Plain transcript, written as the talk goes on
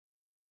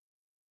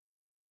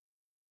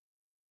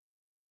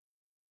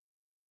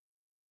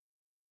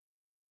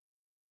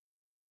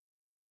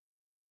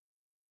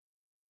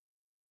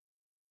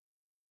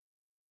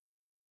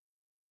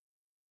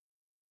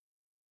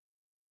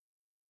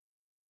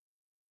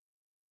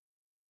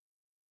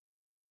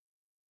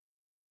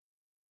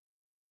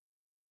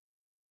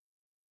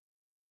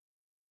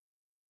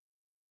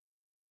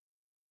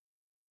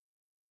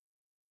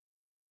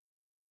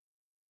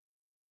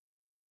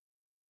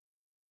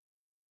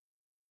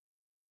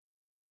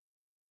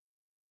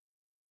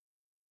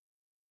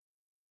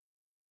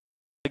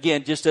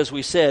Again, just as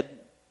we said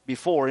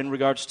before in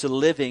regards to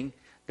living,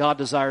 God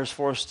desires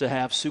for us to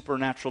have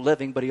supernatural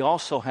living, but He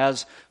also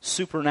has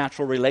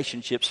supernatural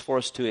relationships for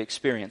us to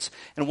experience.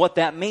 And what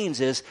that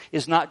means is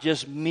not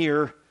just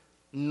mere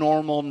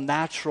normal,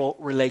 natural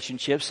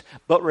relationships,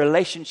 but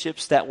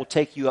relationships that will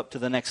take you up to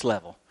the next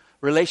level.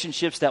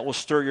 Relationships that will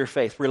stir your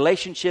faith.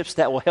 Relationships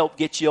that will help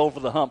get you over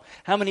the hump.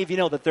 How many of you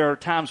know that there are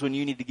times when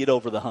you need to get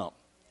over the hump,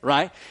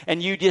 right?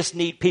 And you just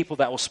need people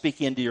that will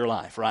speak into your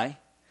life, right?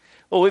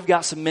 Well, we've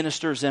got some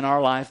ministers in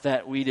our life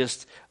that we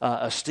just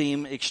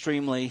esteem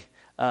extremely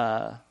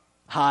high,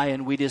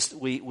 and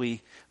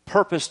we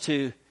purpose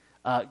to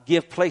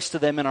give place to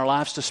them in our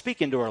lives, to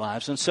speak into our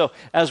lives. And so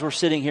as we're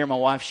sitting here, my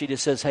wife, she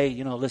just says, hey,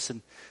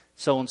 listen,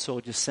 so-and-so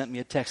just sent me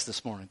a text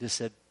this morning. Just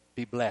said,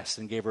 be blessed,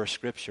 and gave her a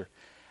scripture.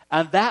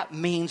 And that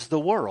means the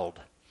world.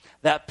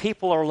 That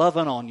people are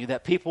loving on you,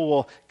 that people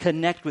will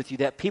connect with you,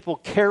 that people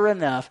care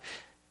enough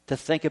to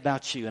think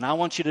about you. And I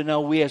want you to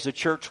know we as a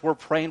church, we're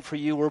praying for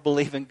you, we're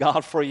believing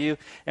God for you,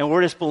 and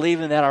we're just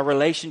believing that our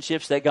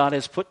relationships that God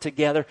has put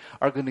together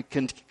are going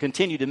to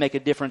continue to make a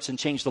difference and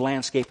change the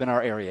landscape in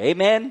our area.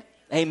 Amen?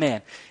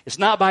 Amen. It's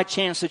not by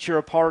chance that you're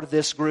a part of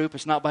this group.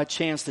 It's not by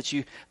chance that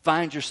you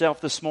find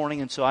yourself this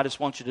morning. And so I just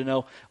want you to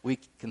know we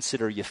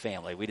consider you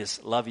family. We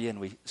just love you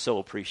and we so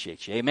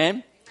appreciate you.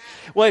 Amen?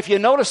 Well, if you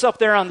notice up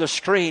there on the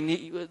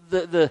screen,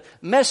 the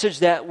message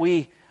that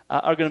we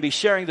are going to be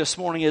sharing this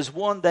morning is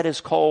one that is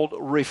called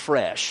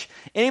refresh.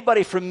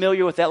 Anybody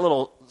familiar with that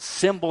little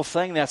symbol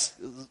thing that's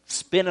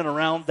spinning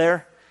around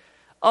there?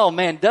 Oh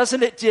man,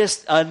 doesn't it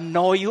just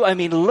annoy you? I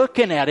mean,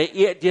 looking at it,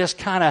 it just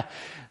kind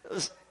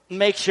of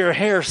makes your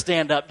hair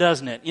stand up,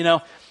 doesn't it?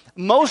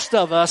 Most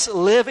of us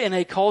live in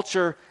a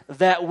culture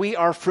that we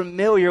are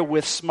familiar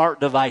with smart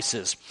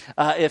devices.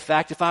 In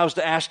fact, if I was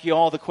to ask you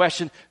all the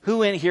question,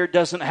 who in here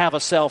doesn't have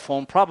a cell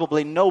phone?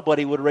 Probably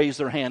nobody would raise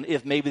their hand,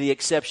 if maybe the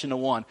exception of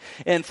one.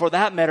 And for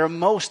that matter,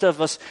 most of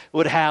us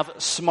would have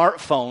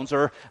smartphones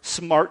or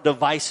smart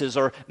devices,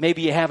 or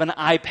maybe you have an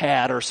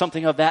iPad or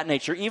something of that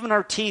nature. Even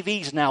our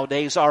TVs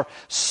nowadays are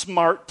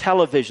smart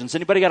televisions.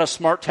 Anybody got a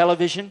smart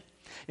television?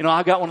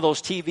 I've got one of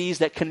those TVs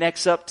that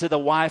connects up to the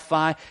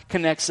Wi-Fi,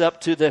 connects up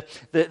to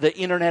the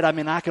internet. I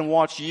mean, I can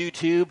watch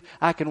YouTube,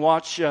 I can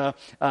watch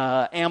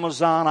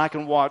Amazon, I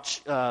can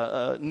watch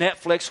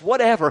Netflix,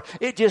 whatever.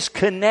 It just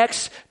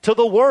connects to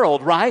the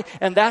world, right?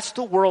 And that's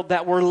the world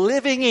that we're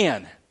living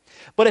in.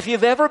 But if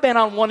you've ever been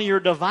on one of your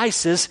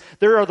devices,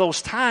 there are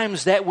those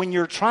times that when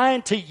you're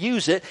trying to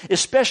use it,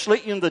 especially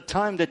in the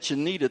time that you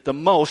need it the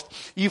most,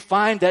 you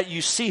find that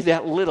you see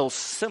that little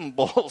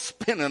symbol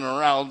spinning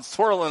around,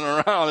 swirling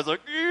around. It's like,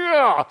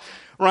 yeah,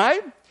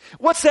 right?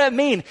 What's that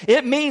mean?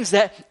 It means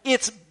that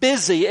it's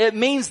busy. It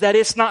means that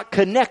it's not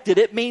connected.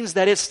 It means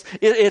that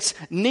it's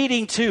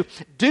needing to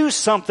do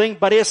something,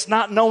 but it's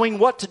not knowing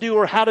what to do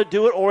or how to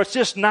do it, or it's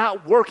just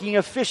not working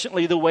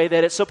efficiently the way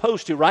that it's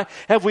supposed to, right?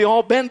 Have we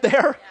all been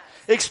there?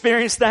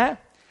 Experienced that?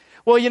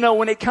 Well,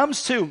 when it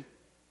comes to,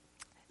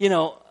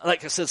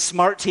 like I said,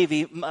 smart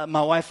TV,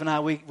 my wife and I,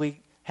 we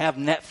have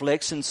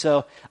Netflix. And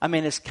so, I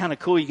mean, it's kind of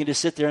cool. You can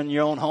just sit there in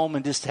your own home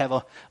and just have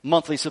a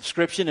monthly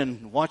subscription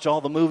and watch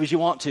all the movies you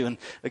want to. And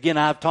again,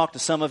 I've talked to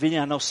some of you.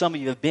 I know some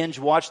of you have binge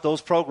watched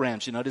those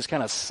programs, just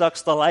kind of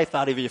sucks the life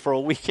out of you for a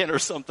weekend or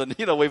something.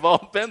 We've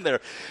all been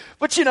there.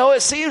 But,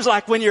 it seems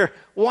like when you're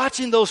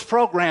watching those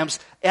programs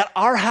at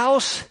our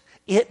house,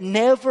 it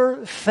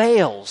never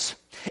fails.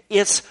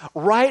 It's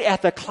right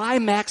at the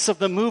climax of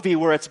the movie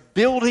where it's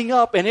building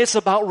up and it's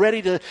about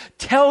ready to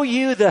tell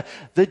you the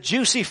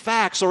juicy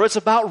facts, or it's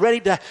about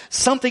ready to,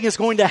 something is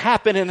going to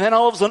happen, and then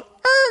all of a sudden,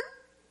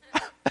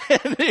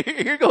 and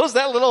here goes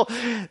that little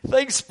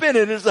thing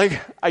spinning. It's like,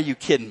 are you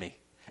kidding me?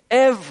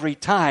 Every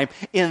time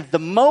in the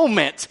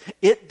moment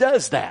it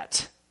does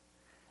that.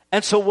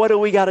 And so what do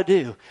we got to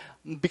do?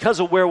 Because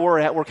of where we're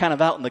at, we're kind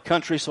of out in the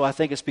country, so I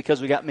think it's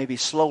because we got maybe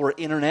slower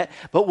internet.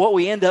 But what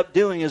we end up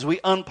doing is we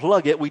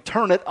unplug it, we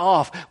turn it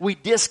off, we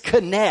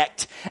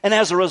disconnect. And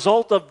as a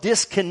result of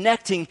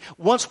disconnecting,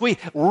 once we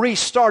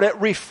restart it,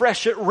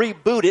 refresh it,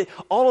 reboot it,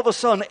 all of a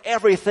sudden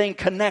everything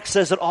connects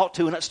as it ought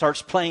to, and it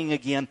starts playing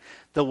again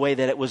the way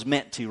that it was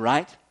meant to,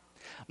 right?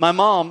 My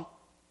mom,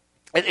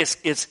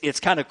 it's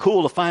kind of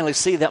cool to finally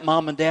see that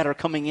mom and dad are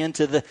coming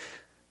into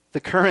the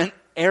current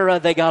era.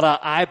 They got an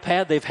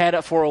iPad. They've had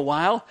it for a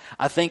while.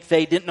 I think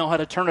they didn't know how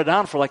to turn it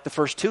on for like the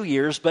first 2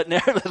 years, but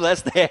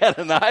nevertheless, they had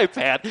an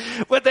iPad.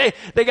 But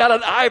they got an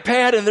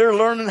iPad, and they're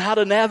learning how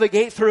to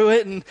navigate through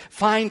it and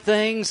find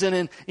things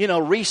and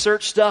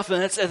research stuff,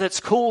 and it's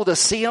cool to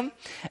see them.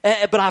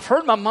 But I've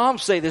heard my mom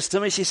say this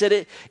to me. She said,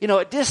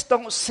 it just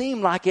don't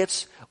seem like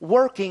it's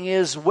working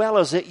as well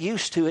as it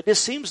used to. It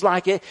just seems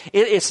like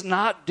it's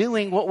not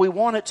doing what we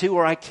want it to,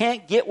 or I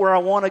can't get where I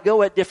want to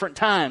go at different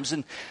times.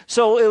 And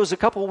so it was a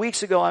couple of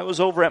weeks ago, I was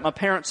over at my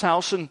parents'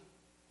 house, and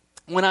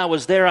when I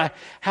was there, I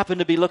happened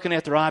to be looking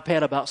at their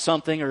iPad about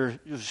something, or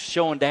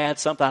showing Dad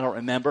something, I don't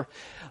remember.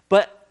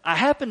 But I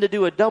happened to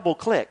do a double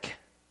click.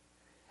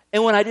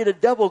 And when I did a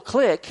double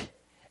click,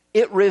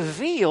 it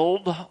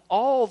revealed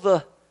all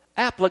the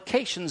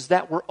applications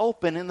that were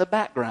open in the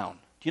background.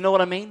 Do you know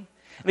what I mean?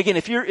 And again,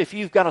 if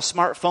you've got a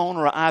smartphone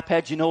or an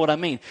iPad, you know what I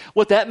mean.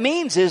 What that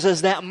means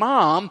is that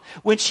mom,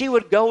 when she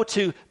would go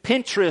to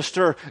Pinterest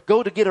or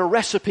go to get a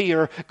recipe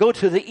or go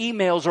to the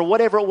emails or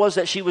whatever it was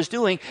that she was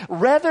doing,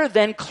 rather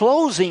than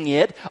closing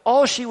it,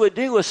 all she would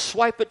do is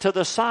swipe it to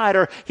the side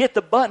or hit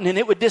the button and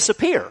it would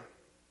disappear.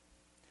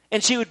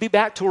 And she would be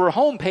back to her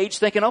home page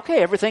thinking,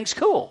 okay, everything's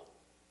cool.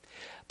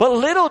 But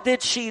little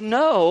did she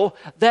know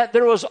that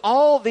there was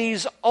all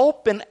these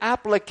open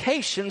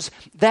applications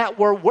that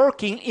were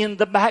working in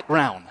the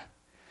background.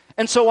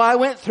 And so I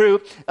went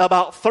through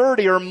about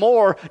 30 or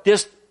more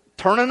just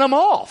turning them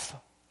off.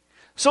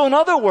 So in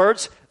other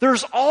words,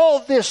 there's all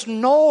this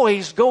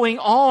noise going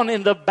on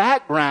in the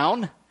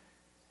background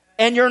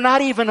and you're not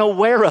even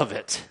aware of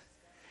it.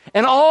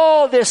 And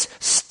all this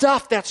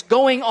stuff that's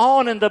going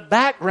on in the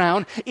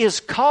background is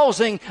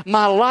causing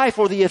my life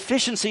or the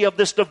efficiency of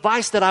this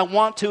device that I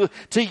want to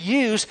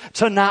use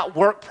to not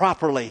work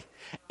properly.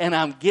 And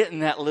I'm getting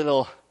that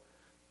little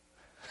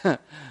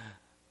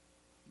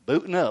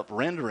booting up,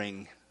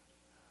 rendering,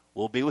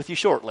 we'll be with you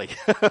shortly,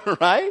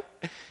 right?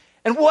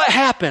 And what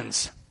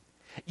happens?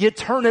 You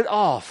turn it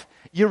off.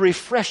 You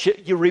refresh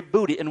it. You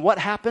reboot it. And what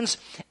happens?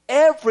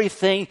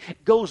 Everything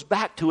goes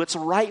back to its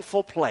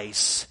rightful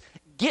place.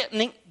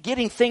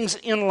 Getting things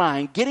in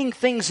line, getting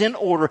things in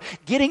order,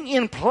 getting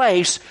in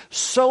place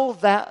so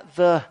that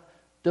the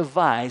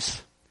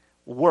device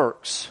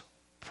works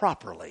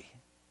properly.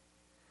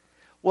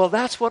 Well,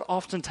 that's what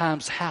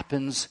oftentimes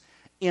happens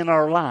in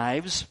our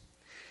lives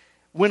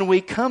when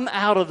we come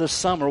out of the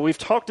summer. We've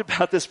talked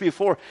about this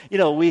before. You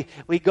know,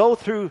 we go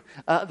through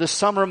the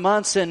summer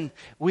months and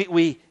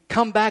we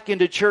come back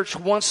into church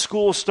once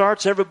school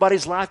starts.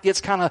 Everybody's life gets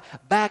kind of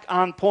back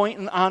on point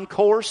and on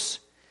course.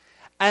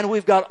 And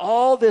we've got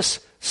all this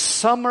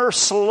summer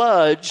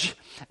sludge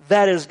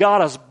that has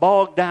got us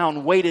bogged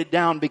down, weighted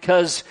down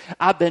because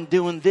I've been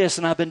doing this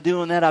and I've been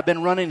doing that. I've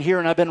been running here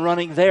and I've been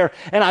running there.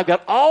 And I've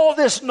got all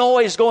this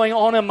noise going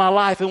on in my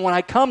life. And when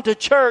I come to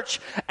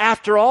church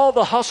after all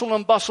the hustle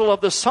and bustle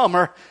of the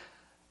summer,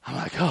 I'm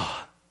like,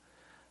 oh,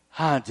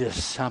 I'm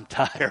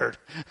tired.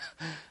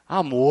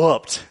 I'm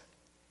whooped.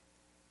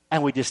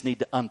 And we just need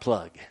to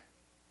unplug.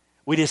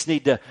 We just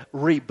need to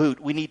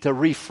reboot. We need to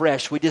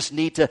refresh. We just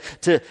need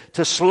to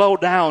slow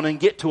down and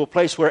get to a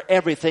place where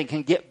everything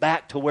can get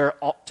back to where it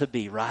ought to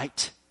be,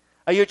 right?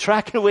 Are you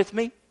tracking with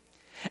me?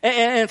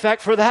 And in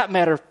fact, for that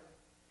matter,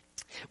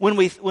 when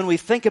we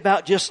think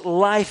about just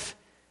life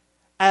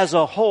as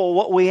a whole,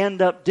 what we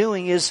end up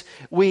doing is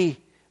we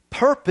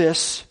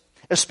purpose,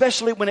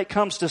 especially when it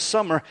comes to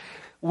summer,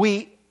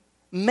 we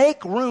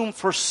make room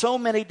for so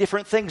many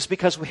different things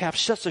because we have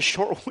such a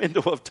short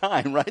window of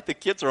time, right? The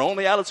kids are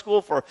only out of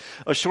school for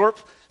a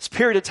short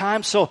period of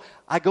time. So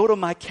I go to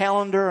my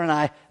calendar and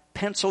I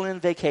pencil in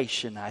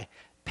vacation. I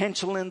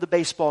pencil in the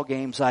baseball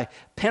games. I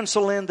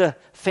pencil in the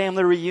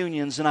family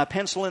reunions. And I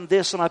pencil in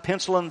this and I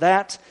pencil in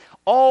that.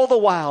 All the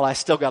while, I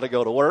still got to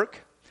go to work.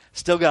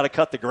 Still got to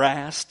cut the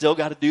grass. Still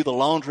got to do the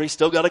laundry.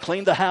 Still got to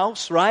clean the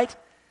house, right?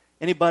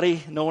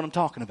 Anybody know what I'm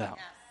talking about?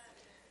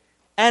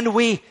 And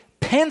we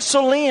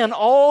pencil in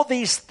all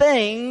these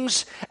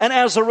things, and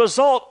as a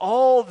result,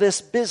 all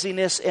this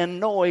busyness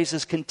and noise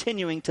is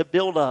continuing to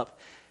build up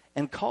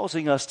and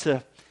causing us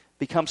to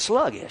become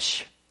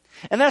sluggish.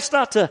 And that's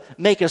not to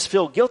make us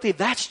feel guilty.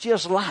 That's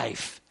just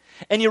life.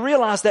 And you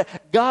realize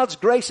that God's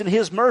grace and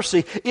His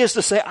mercy is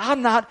to say,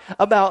 I'm not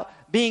about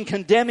being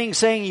condemning,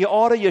 saying you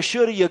oughta, you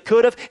shoulda, you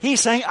coulda. He's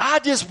saying, I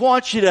just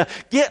want you to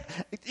get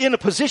in a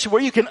position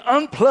where you can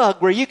unplug,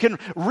 where you can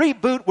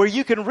reboot, where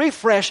you can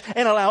refresh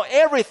and allow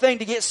everything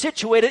to get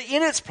situated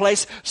in its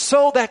place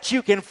so that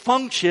you can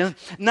function,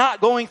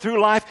 not going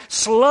through life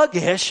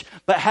sluggish,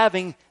 but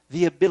having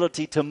the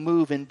ability to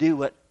move and do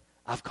what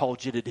I've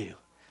called you to do.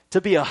 To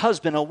be a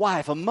husband, a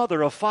wife, a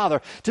mother, a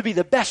father, to be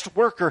the best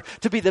worker,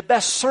 to be the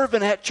best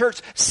servant at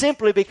church,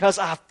 simply because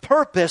I've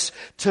purposed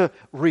to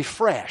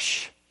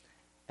refresh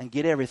and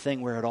get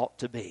everything where it ought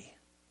to be.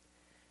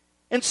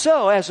 And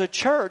so, as a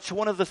church,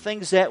 one of the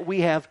things that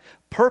we have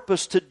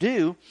purpose to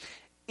do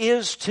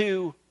is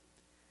to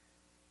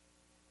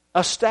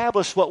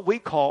establish what we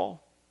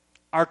call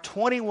our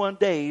 21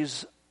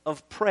 days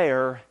of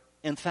prayer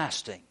and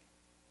fasting.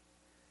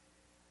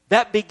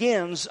 That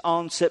begins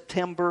on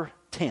September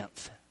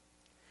 10th.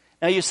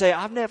 Now you say,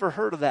 I've never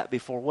heard of that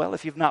before. Well,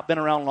 if you've not been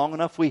around long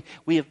enough, we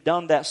have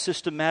done that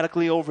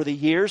systematically over the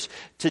years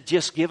to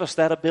just give us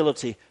that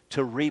ability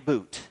to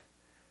reboot,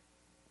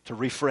 to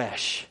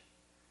refresh,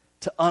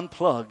 to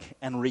unplug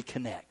and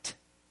reconnect.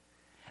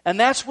 And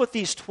that's what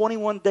these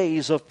 21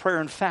 days of prayer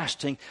and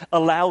fasting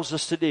allows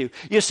us to do.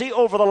 You see,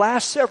 over the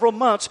last several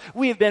months,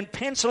 we have been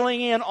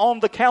penciling in on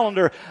the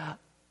calendar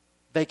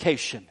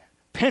vacation,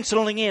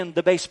 penciling in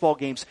the baseball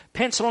games,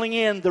 penciling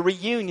in the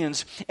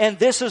reunions. And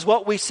this is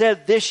what we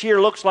said this year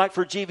looks like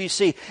for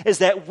GVC, is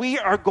that we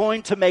are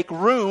going to make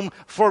room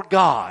for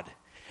God.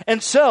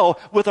 And so,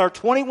 with our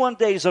 21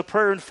 days of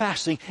prayer and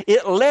fasting,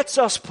 it lets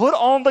us put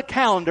on the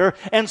calendar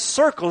and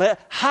circle it,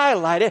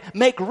 highlight it,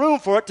 make room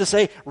for it to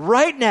say,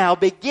 right now,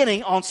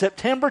 beginning on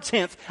September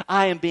 10th,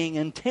 I am being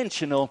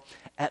intentional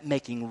at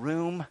making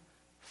room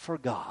for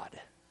God.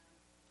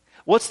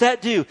 What's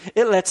that do?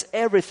 It lets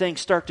everything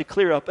start to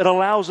clear up. It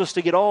allows us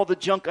to get all the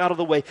junk out of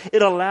the way.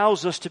 It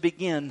allows us to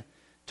begin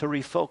to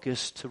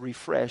refocus, to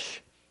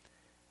refresh,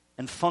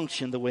 and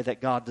function the way that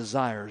God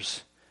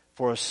desires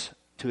for us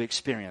to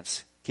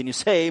experience. Can you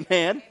say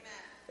amen?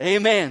 Amen.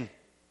 Amen.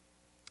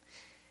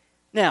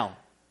 Now,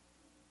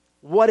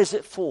 what is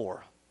it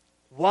for?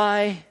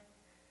 Why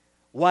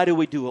do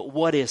we do it?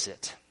 What is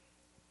it?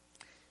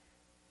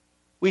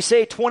 We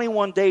say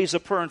 21 days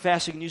of prayer and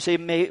fasting, and you say,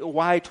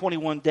 why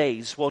 21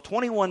 days? Well,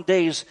 21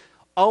 days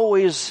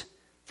always,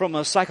 from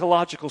a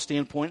psychological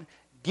standpoint,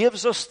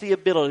 gives us the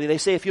ability. They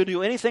say if you'll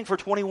do anything for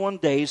 21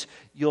 days,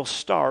 you'll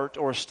start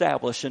or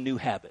establish a new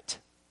habit.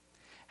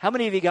 How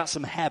many of you got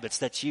some habits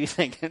that you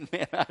think,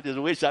 man, I just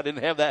wish I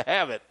didn't have that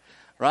habit,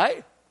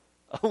 right?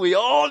 We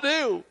all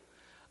do.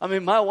 I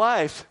mean, my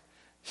wife,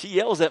 she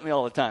yells at me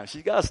all the time.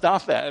 She's got to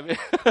stop that. I mean,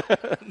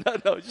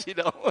 no, she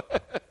don't.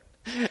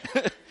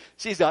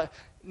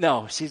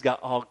 She's got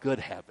all good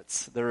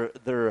habits.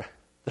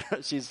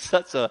 She's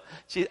such a,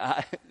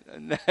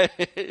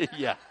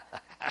 yeah.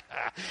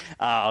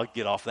 I'll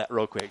get off that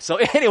real quick. So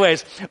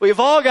anyways, we've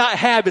all got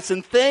habits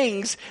and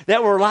things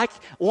that we're like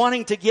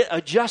wanting to get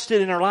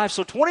adjusted in our lives.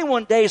 So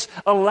 21 days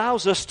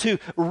allows us to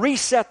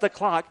reset the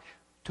clock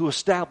to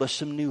establish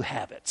some new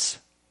habits.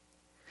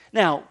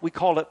 Now, we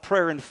call it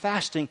prayer and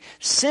fasting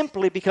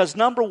simply because,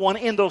 number one,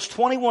 in those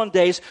 21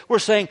 days, we're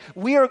saying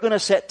we are going to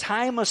set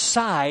time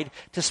aside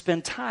to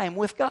spend time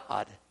with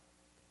God.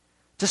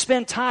 To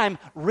spend time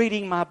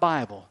reading my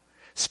Bible.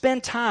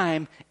 Spend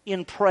time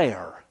in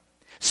prayer.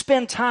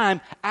 Spend time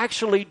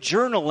actually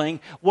journaling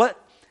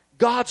what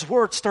God's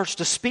Word starts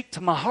to speak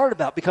to my heart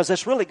about, because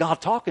that's really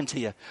God talking to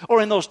you. Or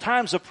in those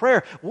times of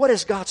prayer, what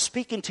is God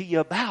speaking to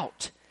you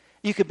about?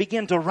 You can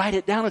begin to write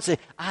it down and say,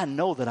 I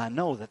know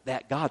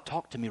that God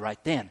talked to me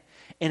right then.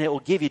 And it will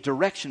give you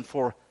direction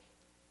for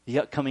the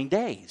upcoming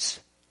days,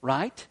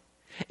 right?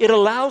 It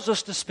allows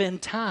us to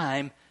spend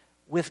time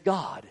with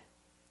God.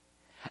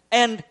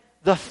 And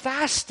the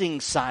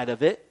fasting side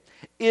of it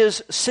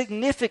is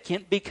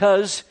significant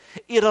because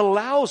it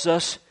allows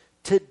us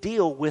to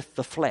deal with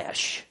the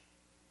flesh.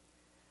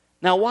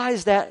 Now, why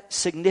is that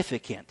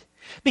significant?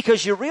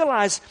 Because you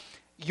realize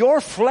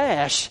your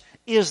flesh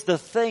is the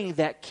thing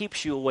that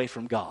keeps you away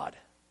from God.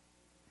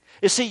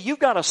 You see, you've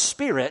got a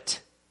spirit,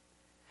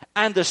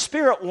 and the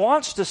spirit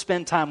wants to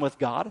spend time with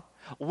God,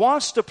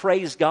 wants to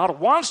praise God,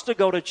 wants to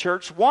go to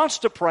church, wants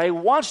to pray,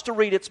 wants to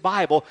read its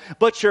Bible,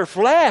 but your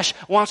flesh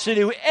wants to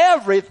do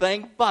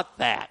everything but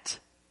that.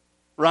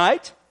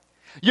 Right?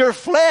 Your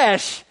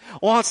flesh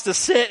wants to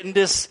sit and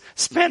just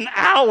spend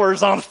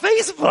hours on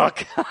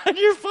Facebook, on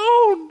your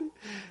phone.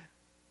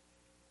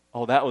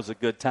 Oh, that was a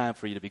good time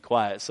for you to be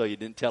quiet so you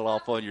didn't tell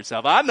off on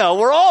yourself. I know,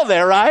 we're all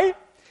there, right?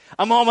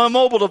 I'm on my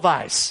mobile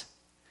device,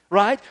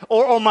 right?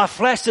 Or my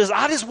flesh says,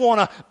 I just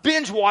want to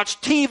binge watch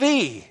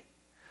TV.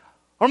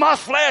 Or my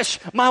flesh,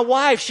 my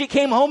wife, she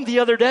came home the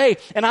other day,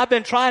 and I've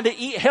been trying to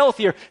eat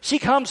healthier. She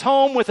comes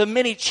home with a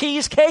mini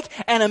cheesecake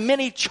and a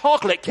mini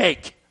chocolate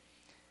cake.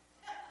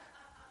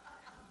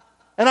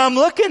 And I'm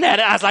looking at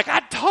it, I was like, I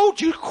told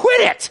you,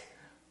 quit it.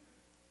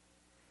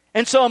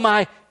 And so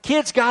my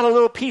kids got a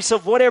little piece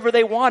of whatever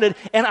they wanted,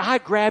 and I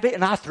grabbed it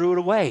and I threw it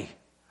away.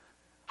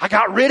 I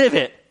got rid of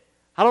it.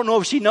 I don't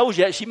know if she knows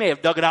yet. She may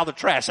have dug it out of the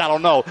trash. I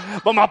don't know.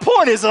 But my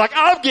point is, like,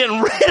 I'm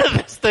getting rid of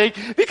this thing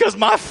because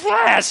my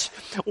flesh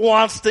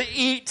wants to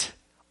eat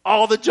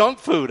all the junk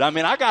food. I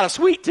mean, I got a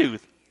sweet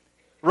tooth,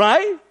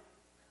 right?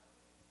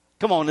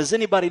 Come on, does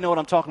anybody know what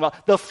I'm talking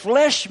about? The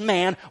flesh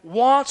man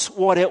wants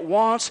what it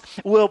wants,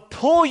 will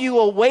pull you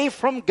away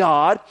from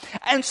God.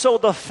 And so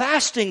the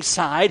fasting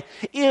side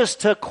is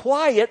to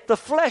quiet the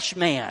flesh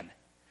man,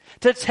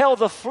 to tell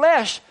the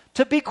flesh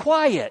to be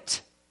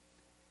quiet.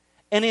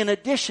 And in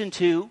addition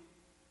to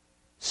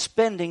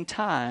spending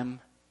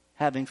time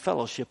having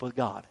fellowship with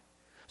God.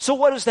 So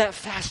what does that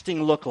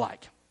fasting look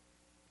like?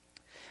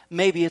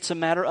 Maybe it's a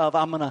matter of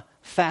I'm going to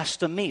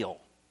fast a meal.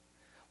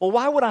 Well,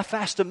 why would I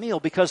fast a meal?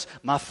 Because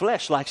my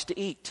flesh likes to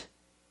eat.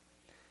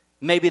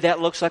 Maybe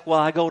that looks like, well,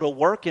 I go to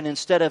work, and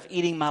instead of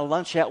eating my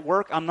lunch at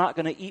work, I'm not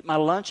going to eat my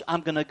lunch.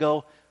 I'm going to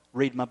go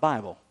read my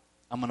Bible.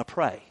 I'm going to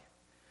pray.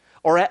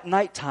 Or at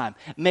nighttime,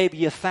 maybe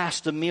you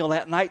fast a meal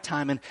at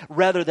nighttime, and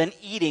rather than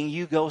eating,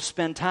 you go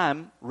spend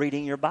time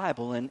reading your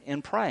Bible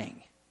and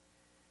praying.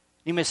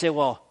 You may say,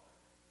 well,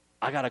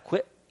 I got to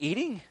quit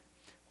eating?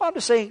 Well, I'm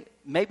just saying,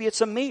 maybe it's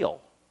a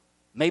meal.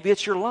 Maybe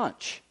it's your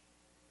lunch.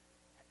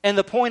 And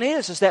the point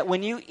is that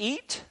when you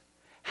eat,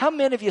 how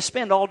many of you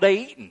spend all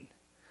day eating?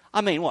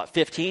 I mean,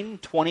 15,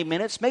 20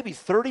 minutes, maybe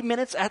 30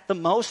 minutes at the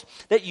most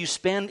that you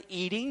spend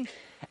eating?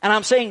 And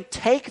I'm saying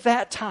take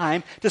that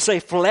time to say,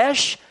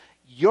 flesh,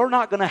 you're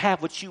not going to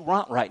have what you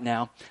want right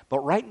now, but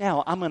right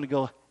now I'm going to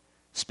go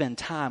spend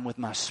time with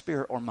my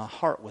spirit or my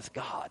heart with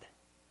God.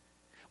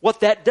 What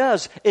that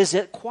does is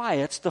it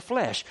quiets the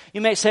flesh. You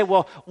may say,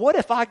 well, what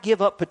if I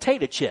give up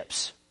potato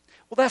chips?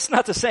 Well, that's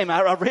not the same.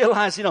 I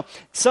realize,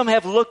 some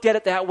have looked at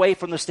it that way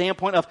from the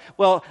standpoint of,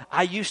 well,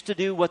 I used to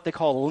do what they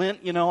call Lent.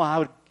 I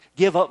would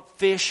give up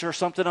fish or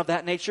something of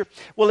that nature.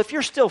 Well, if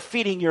you're still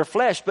feeding your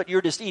flesh, but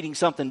you're just eating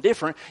something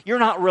different, you're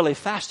not really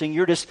fasting.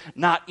 You're just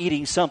not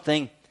eating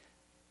something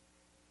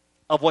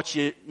of what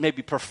you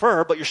maybe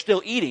prefer, but you're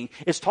still eating.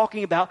 It's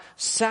talking about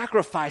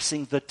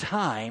sacrificing the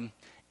time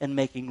and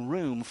making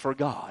room for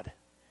God.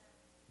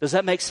 Does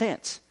that make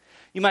sense?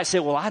 You might say,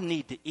 well, I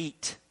need to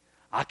eat.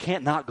 I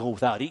can't not go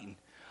without eating.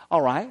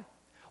 All right.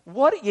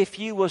 What if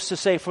you was to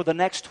say for the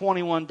next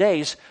 21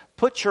 days,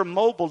 put your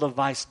mobile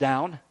device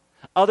down,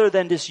 other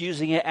than just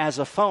using it as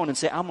a phone, and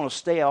say, I'm going to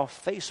stay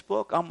off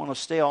Facebook, I'm going to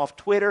stay off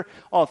Twitter,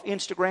 off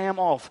Instagram,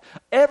 off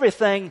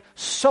everything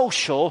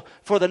social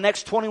for the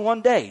next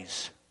 21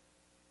 days.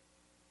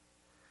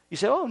 You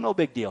say, oh, no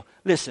big deal.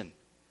 Listen,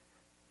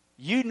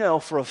 you know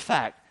for a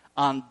fact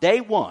on day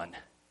one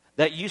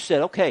that you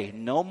said, okay,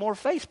 no more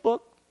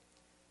Facebook,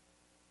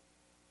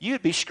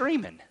 you'd be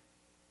screaming.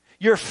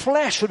 Your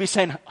flesh would be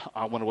saying,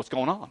 I wonder what's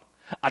going on.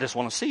 I just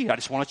want to see. I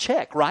just want to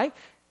check, right?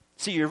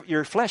 See,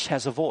 your flesh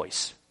has a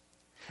voice.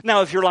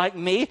 Now, if you're like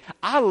me,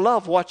 I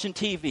love watching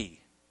TV.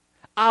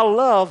 I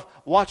love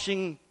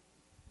watching,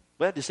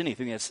 well, just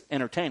anything that's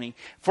entertaining.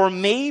 For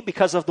me,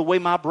 because of the way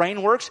my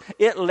brain works,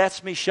 it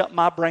lets me shut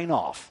my brain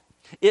off.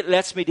 It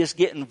lets me just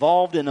get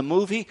involved in a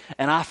movie,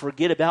 and I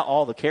forget about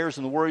all the cares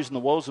and the worries and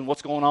the woes and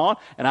what's going on,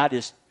 and I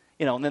just,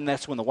 and then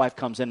that's when the wife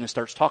comes in and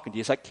starts talking to you.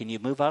 It's like, can you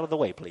move out of the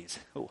way, please?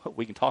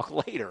 We can talk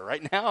later.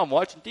 Right now, I'm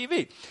watching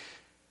TV.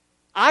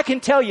 I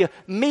can tell you,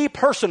 me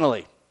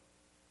personally,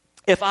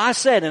 if I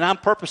said, and I'm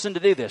purposing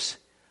to do this,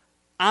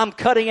 I'm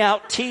cutting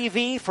out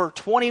TV for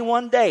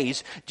 21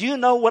 days. Do you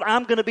know what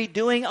I'm going to be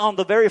doing on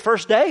the very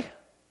first day?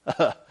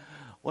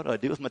 What do I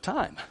do with my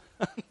time?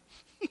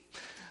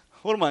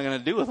 What am I going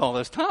to do with all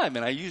this time?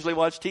 And I usually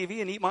watch TV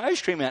and eat my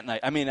ice cream at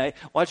night. I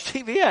watch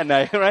TV at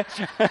night,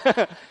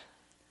 right?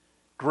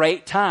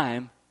 Great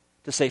time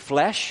to say,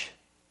 flesh,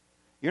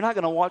 you're not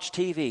going to watch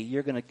TV.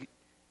 You're going to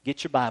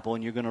get your Bible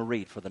and you're going to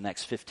read for the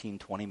next 15,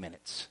 20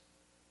 minutes.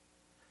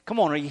 Come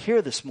on, are you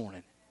here this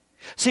morning?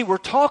 See, we're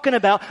talking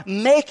about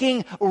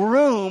making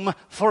room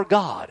for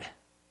God.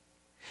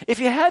 If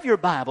you have your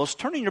Bibles,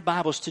 turn in your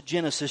Bibles to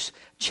Genesis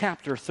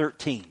chapter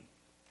 13.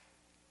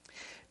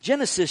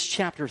 Genesis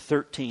chapter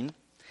 13.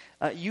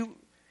 You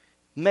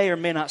may or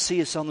may not see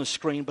this on the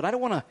screen, but I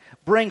want to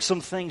bring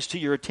some things to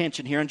your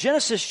attention here. In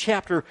Genesis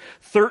chapter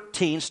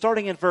 13,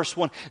 starting in verse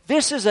 1,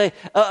 this is a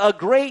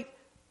great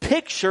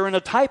picture and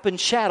a type and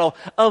shadow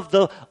of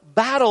the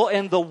battle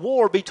and the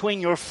war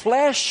between your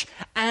flesh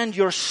and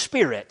your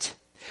spirit.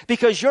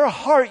 Because your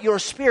heart, your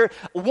spirit,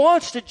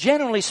 wants to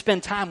genuinely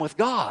spend time with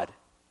God.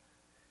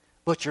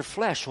 But your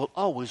flesh will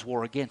always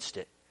war against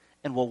it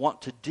and will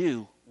want to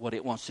do what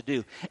it wants to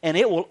do. And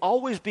it will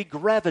always be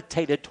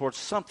gravitated towards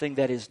something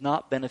that is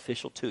not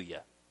beneficial to you.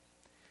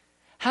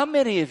 How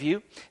many of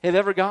you have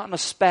ever gotten a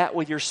spat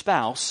with your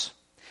spouse,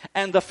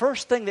 and the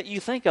first thing that you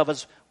think of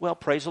is, well,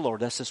 praise the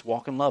Lord, that's just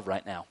walk in love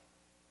right now.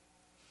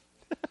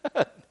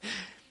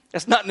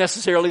 That's not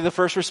necessarily the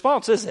first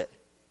response, is it?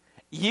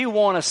 You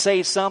want to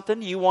say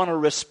something, you want to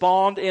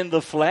respond in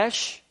the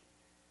flesh,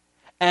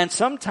 and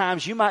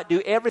sometimes you might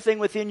do everything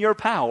within your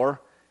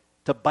power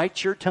to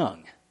bite your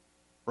tongue,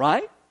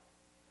 right?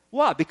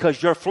 Why?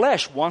 Because your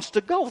flesh wants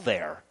to go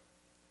there.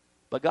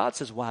 But God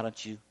says, why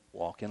don't you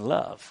walk in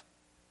love?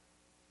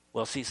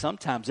 Well, see,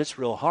 sometimes it's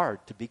real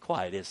hard to be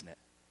quiet, isn't it?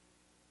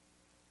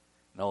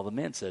 And all the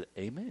men said,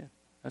 amen.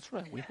 That's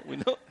right. We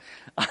know.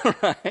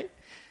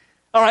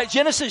 All right,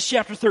 Genesis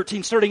chapter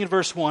 13, starting in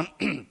verse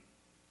 1.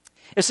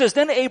 It says,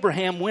 then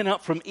Abraham went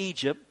up from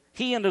Egypt,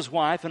 he and his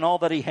wife and all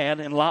that he had,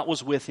 and Lot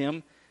was with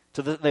him.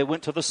 They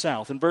went to the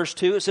south. In verse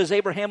 2, it says,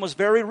 Abraham was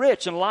very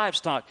rich in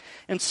livestock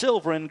and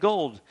silver and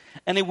gold.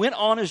 And he went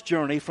on his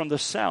journey from the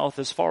south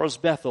as far as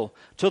Bethel,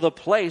 to the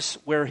place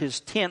where his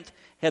tent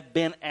had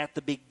been at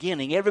the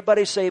beginning.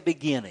 Everybody say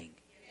beginning.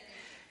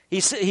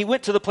 He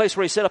went to the place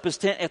where he set up his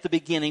tent at the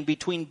beginning,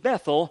 between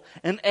Bethel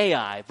and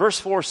Ai. Verse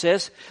 4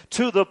 says,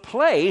 to the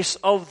place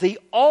of the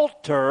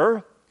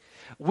altar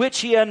which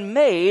he had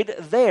made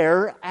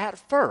there at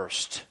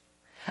first.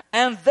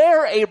 And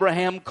there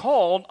Abraham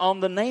called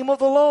on the name of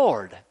the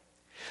Lord.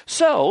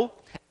 So,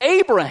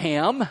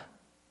 Abraham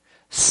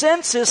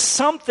senses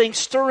something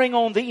stirring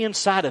on the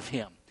inside of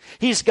him.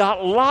 He's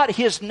got Lot,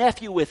 his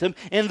nephew, with him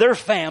and their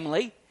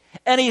family.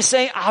 And he's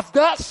saying, I've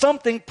got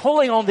something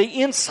pulling on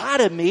the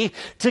inside of me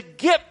to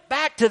get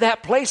back to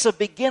that place of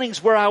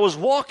beginnings where I was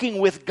walking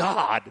with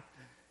God.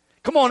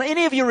 Come on,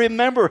 any of you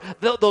remember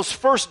those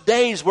first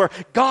days where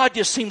God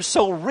just seems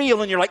so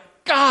real and you're like,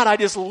 God, I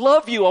just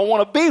love you. I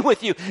want to be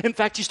with you. In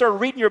fact, you started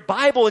reading your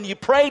Bible and you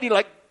prayed. And you're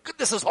like,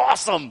 this is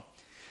awesome.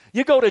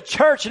 You go to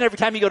church, and every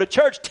time you go to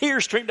church,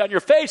 tears stream down your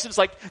face. And it's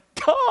like,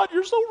 God,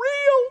 you're so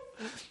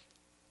real.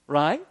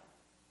 Right?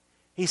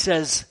 He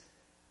says,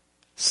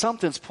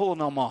 something's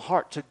pulling on my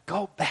heart to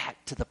go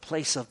back to the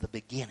place of the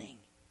beginning.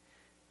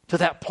 To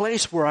that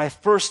place where I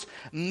first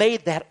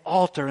made that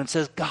altar and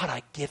says, God,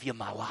 I give you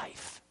my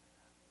life.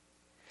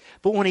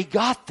 But when he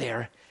got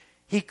there,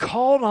 he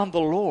called on the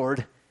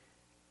Lord,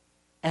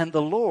 and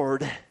the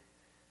Lord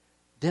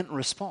didn't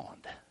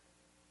respond.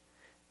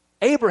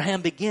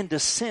 Abraham began to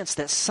sense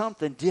that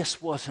something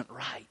just wasn't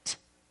right.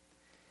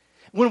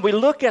 When we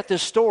look at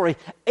this story,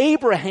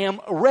 Abraham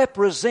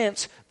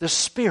represents the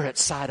spirit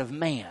side of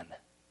man.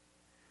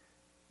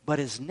 But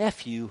his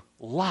nephew,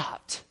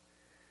 Lot,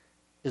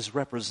 is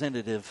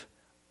representative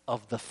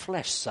of the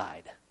flesh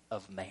side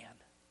of man.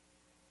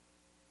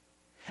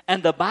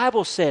 And the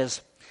Bible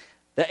says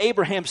that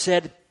Abraham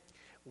said,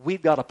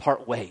 we've got to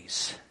part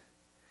ways.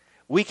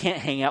 We can't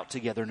hang out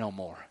together no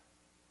more.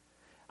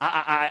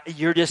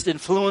 You're just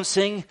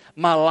influencing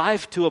my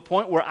life to a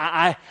point where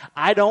I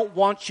don't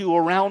want you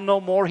around no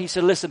more. He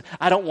said, listen,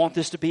 I don't want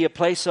this to be a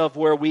place of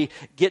where we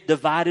get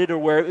divided or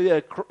where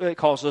it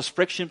causes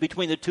friction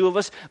between the two of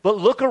us. But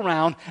look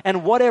around,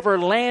 and whatever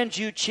land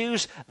you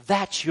choose,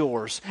 that's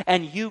yours.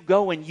 And you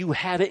go and you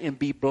have it and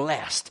be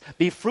blessed.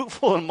 Be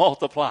fruitful and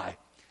multiply.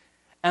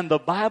 And the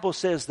Bible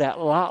says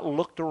that Lot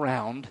looked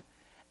around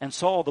and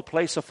saw the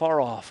place afar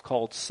off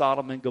called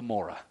Sodom and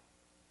Gomorrah.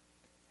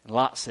 And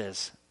Lot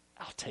says,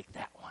 I'll take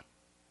that one.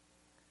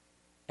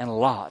 And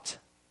Lot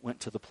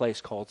went to the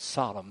place called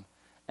Sodom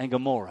and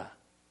Gomorrah.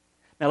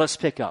 Now let's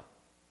pick up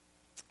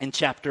in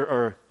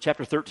chapter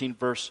 13,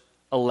 verse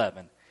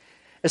 11.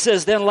 It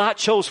says, then Lot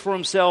chose for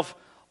himself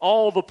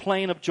all the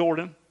plain of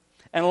Jordan,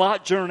 and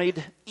Lot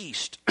journeyed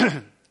east.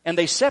 And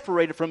they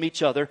separated from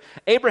each other.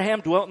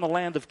 Abraham dwelt in the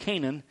land of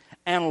Canaan,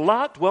 and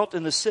Lot dwelt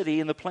in the city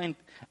in the plain,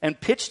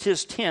 and pitched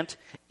his tent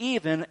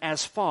even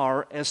as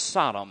far as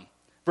Sodom.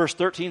 Verse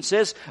 13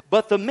 says,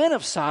 but the men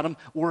of Sodom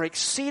were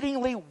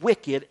exceedingly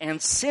wicked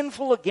and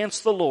sinful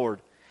against the Lord.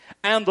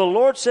 And the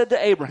Lord said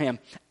to Abraham,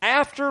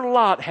 after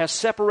Lot has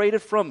separated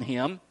from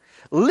him,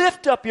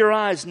 lift up your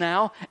eyes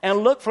now and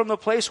look from the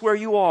place where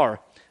you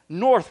are,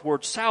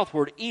 northward,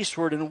 southward,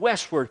 eastward, and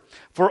westward.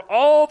 For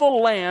all the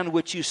land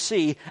which you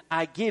see,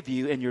 I give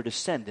you and your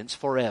descendants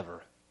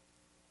forever.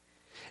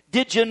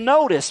 Did you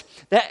notice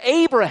that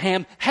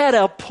Abraham had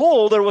a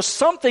pull? There was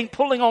something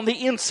pulling on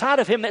the inside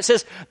of him that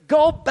says,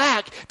 go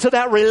back to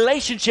that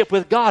relationship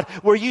with God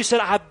where you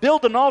said, I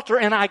build an altar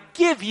and I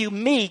give you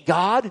me,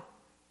 God.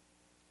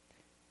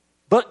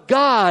 But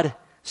God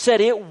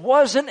said it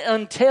wasn't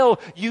until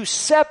you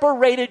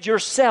separated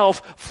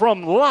yourself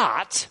from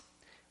Lot,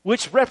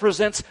 which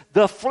represents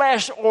the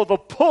flesh or the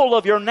pull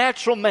of your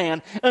natural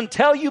man,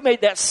 until you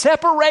made that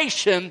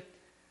separation,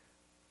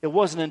 it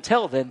wasn't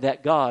until then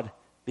that God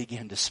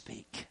began to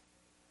speak.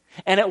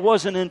 And it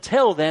wasn't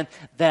until then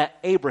that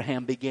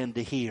Abraham began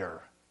to hear.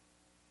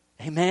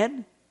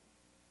 Amen?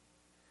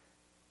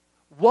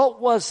 What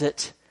was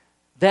it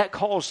that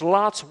caused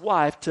Lot's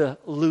wife to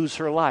lose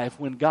her life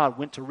when God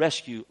went to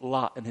rescue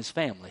Lot and his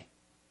family?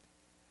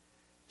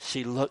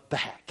 She looked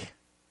back.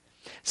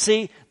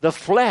 See, the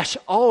flesh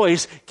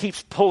always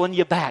keeps pulling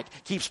you back,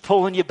 keeps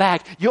pulling you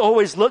back. You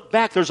always look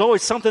back. There's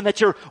always something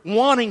that you're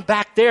wanting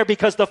back there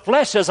because the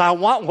flesh says, I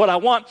want what I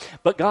want.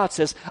 But God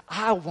says,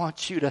 I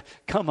want you to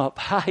come up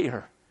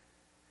higher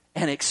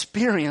and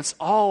experience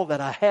all that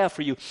I have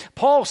for you.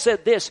 Paul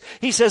said this.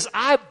 He says,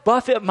 I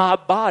buffet my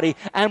body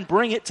and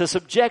bring it to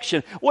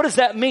subjection. What does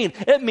that mean?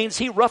 It means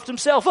he roughed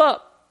himself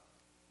up,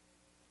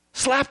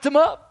 slapped him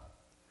up,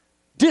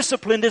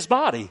 disciplined his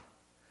body.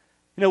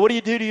 You know, what do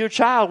you do to your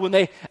child when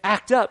they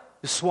act up?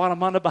 You swat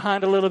them on the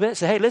behind a little bit.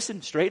 Say, hey,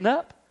 listen, straighten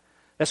up.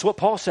 That's what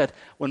Paul said.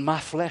 When my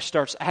flesh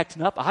starts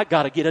acting up, I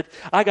got to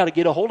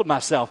get a hold of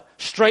myself.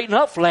 Straighten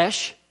up,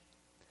 flesh,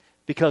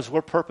 because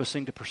we're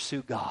purposing to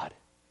pursue God.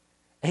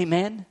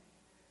 Amen?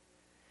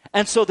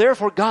 And so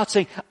therefore God's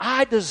saying,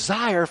 I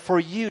desire for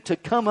you to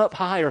come up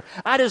higher.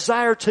 I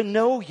desire to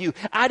know you.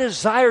 I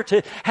desire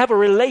to have a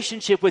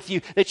relationship with you,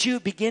 that you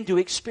begin to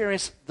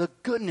experience the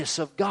goodness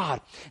of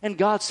God. And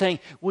God's saying,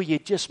 will you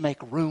just make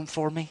room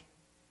for me?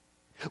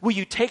 Will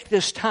you take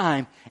this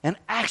time and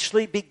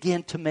actually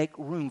begin to make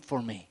room for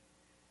me?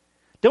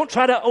 Don't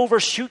try to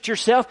overshoot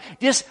yourself.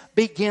 Just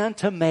begin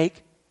to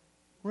make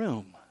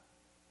room.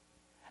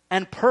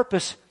 And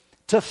purpose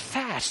to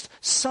fast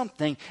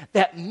something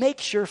that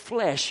makes your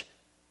flesh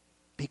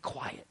be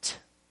quiet.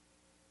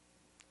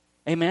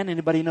 Amen?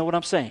 Anybody know what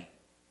I'm saying?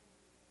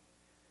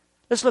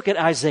 Let's look at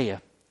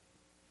Isaiah.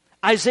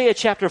 Isaiah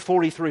chapter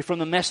 43 from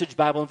the Message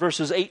Bible in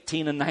verses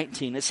 18 and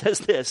 19. It says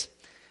this.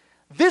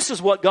 This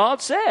is what God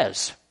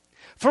says.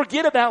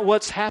 Forget about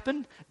what's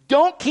happened.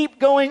 Don't keep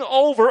going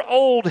over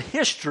old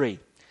history.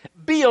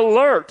 Be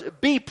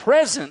alert. Be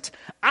present.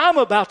 I'm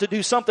about to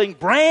do something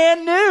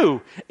brand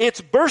new.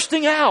 It's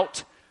bursting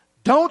out.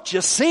 Don't you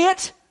see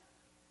it?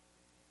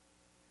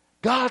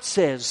 God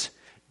says,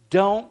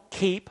 don't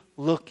keep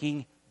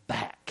looking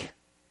back.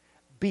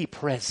 Be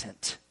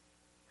present.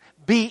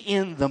 Be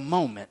in the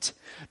moment.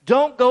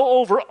 Don't go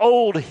over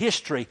old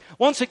history.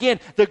 Once again,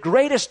 the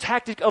greatest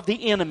tactic of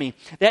the enemy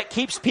that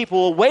keeps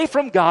people away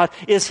from God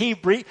is he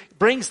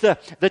brings the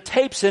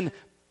tapes and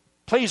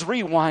plays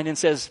rewind and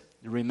says,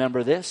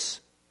 remember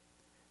this?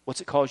 What's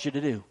it cause you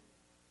to do?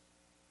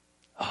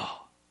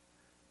 Oh,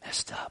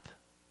 messed up.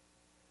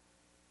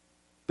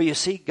 But you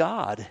see,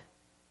 God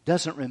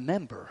doesn't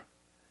remember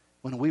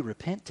when we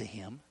repent to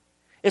Him.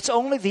 It's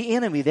only the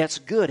enemy that's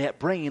good at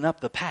bringing up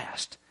the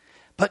past.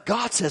 But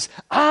God says,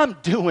 I'm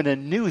doing a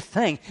new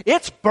thing.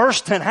 It's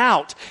bursting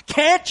out.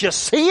 Can't you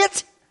see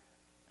it?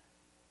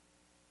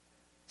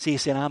 See, he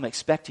said, I'm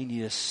expecting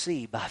you to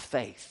see by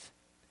faith.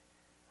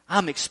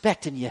 I'm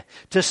expecting you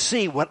to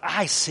see what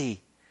I see.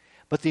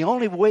 But the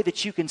only way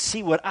that you can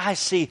see what I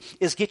see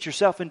is get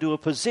yourself into a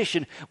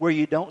position where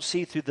you don't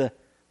see through the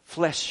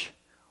flesh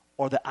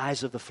or the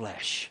eyes of the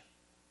flesh.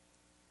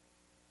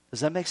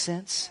 Does that make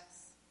sense?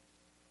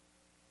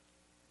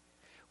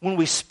 When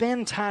we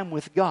spend time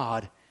with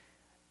God,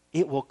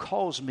 it will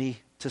cause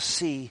me to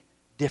see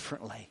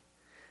differently.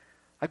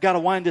 I've got to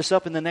wind this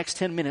up in the next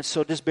 10 minutes,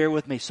 so just bear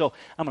with me. So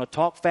I'm going to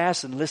talk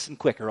fast and listen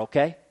quicker,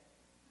 okay?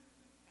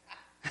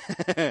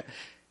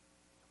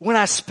 When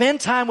I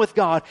spend time with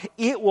God,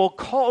 it will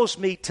cause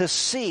me to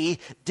see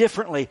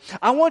differently.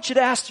 I want you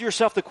to ask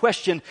yourself the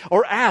question,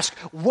 or ask,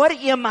 what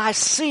am I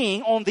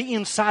seeing on the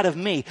inside of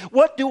me?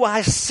 What do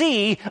I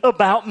see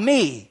about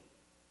me?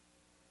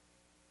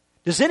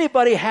 Does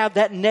anybody have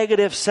that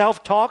negative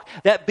self-talk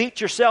that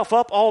beats yourself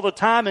up all the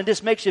time and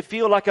just makes you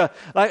feel like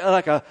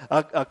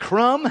a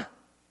crumb?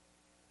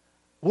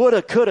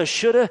 Woulda, coulda,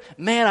 shoulda.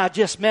 Man, I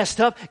just messed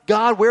up.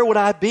 God, where would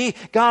I be?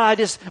 God, I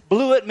just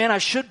blew it. Man, I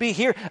should be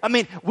here. I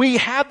mean, we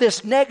have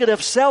this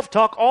negative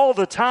self-talk all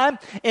the time,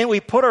 and we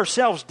put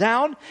ourselves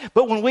down.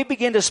 But when we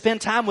begin to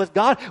spend time with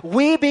God,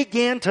 we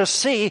begin to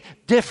see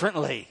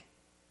differently.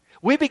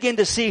 We begin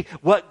to see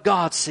what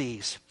God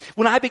sees.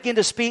 When I begin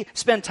to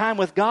spend time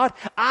with God,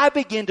 I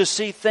begin to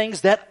see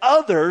things that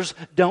others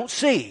don't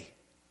see.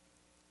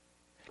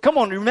 Come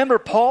on, remember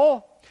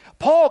Paul?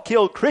 Paul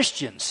killed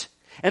Christians.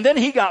 And then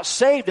he got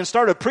saved and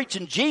started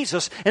preaching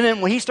Jesus. And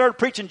then when he started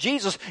preaching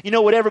Jesus, you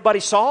know what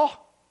everybody saw?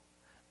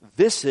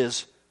 This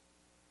is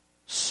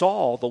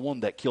Saul, the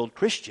one that killed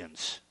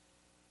Christians.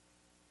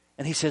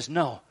 And he says,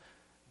 no,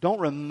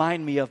 don't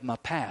remind me of my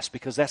past,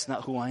 because that's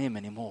not who I am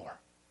anymore.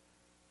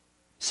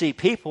 See,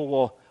 people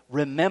will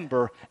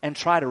remember and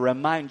try to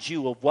remind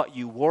you of what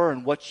you were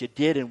and what you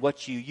did and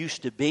what you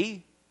used to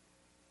be.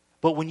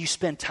 But when you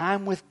spend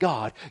time with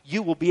God,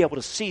 you will be able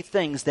to see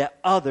things that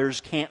others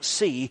can't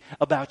see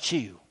about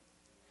you.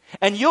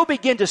 And you'll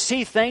begin to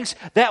see things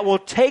that will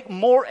take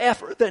more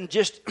effort than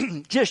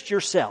just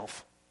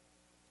yourself.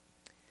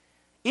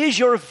 Is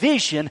your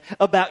vision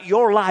about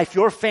your life,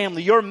 your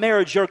family, your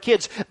marriage, your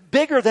kids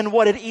bigger than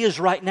what it is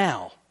right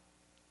now?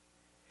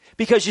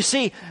 Because you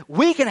see,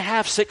 we can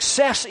have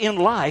success in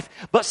life,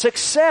 but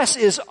success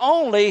is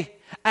only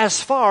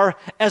as far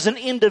as an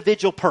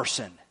individual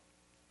person.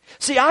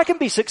 See, I can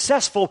be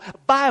successful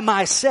by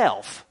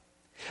myself,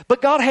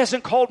 but God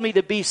hasn't called me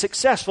to be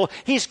successful.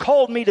 He's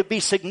called me to be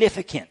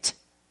significant.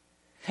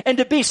 And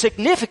to be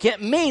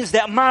significant means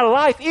that my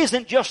life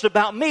isn't just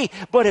about me,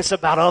 but it's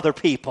about other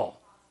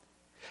people.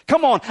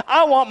 Come on,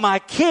 I want my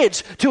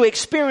kids to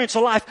experience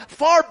a life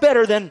far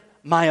better than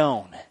my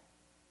own.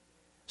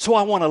 So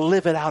I want to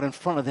live it out in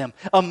front of them.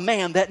 A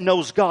man that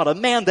knows God, a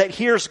man that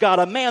hears God,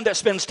 a man that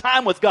spends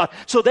time with God,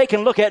 so they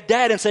can look at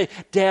Dad and say,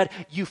 Dad,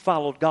 you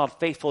followed God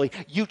faithfully.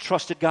 You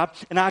trusted God,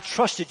 and I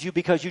trusted you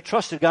because you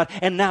trusted God,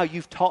 and now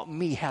you've taught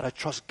me how to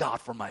trust God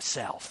for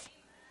myself.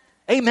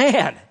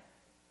 Amen.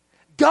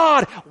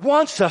 God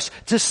wants us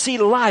to see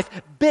life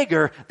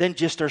bigger than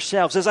just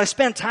ourselves. As I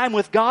spend time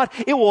with God,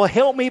 it will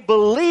help me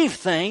believe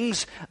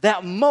things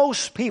that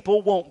most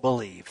people won't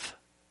believe.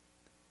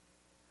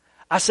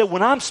 I said,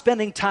 when I'm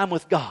spending time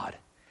with God,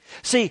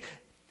 see,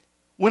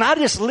 when I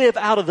just live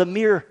out of the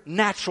mere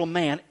natural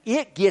man,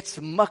 it gets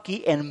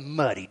mucky and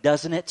muddy,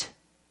 doesn't it?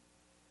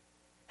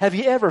 Have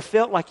you ever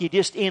felt like you're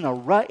just in a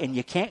rut and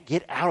you can't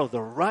get out of the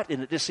rut,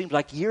 and it just seems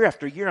like year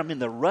after year I'm in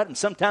the rut, and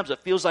sometimes it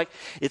feels like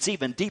it's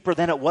even deeper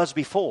than it was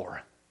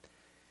before.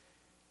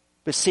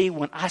 But see,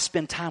 when I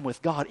spend time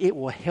with God, it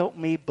will help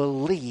me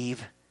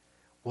believe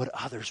what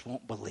others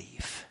won't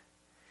believe.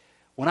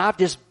 When I've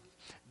just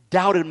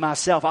doubted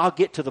myself, I'll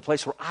get to the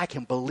place where I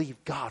can believe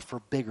God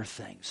for bigger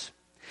things.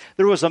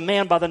 There was a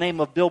man by the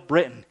name of Bill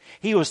Britton.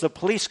 He was the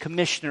police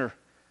commissioner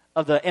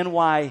of the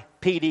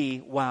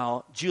NYPD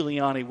while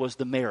Giuliani was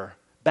the mayor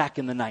back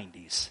in the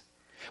 90s.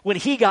 When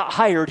he got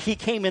hired, he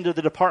came into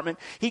the department.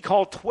 He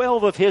called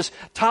 12 of his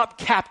top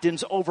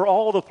captains over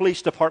all the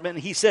police department.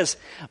 And he says,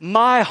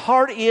 my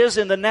heart is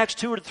in the next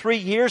 2 or 3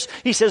 years,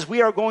 he says,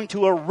 we are going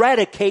to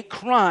eradicate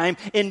crime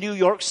in New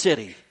York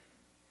City.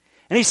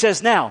 And he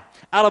says, now,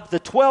 out of the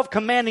 12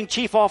 commanding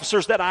chief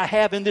officers that I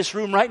have in this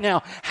room right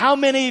now, how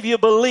many of you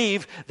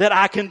believe that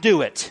I can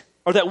do it,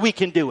 or that we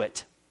can do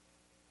it?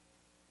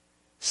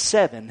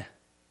 7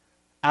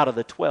 out of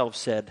the 12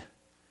 said,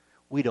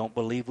 we don't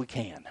believe we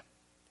can.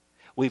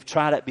 We've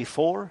tried it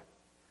before,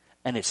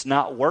 and it's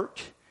not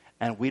worked,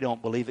 and we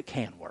don't believe it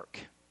can work.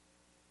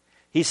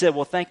 He said,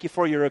 well, thank you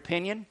for your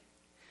opinion.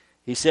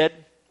 He said,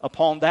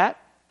 upon that,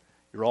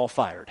 you're all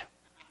fired.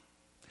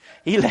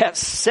 He let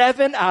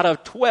 7 out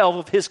of 12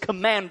 of his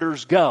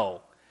commanders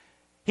go.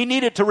 He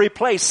needed to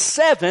replace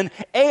 7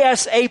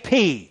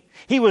 ASAP.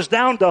 He was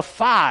down to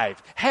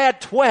 5,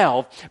 had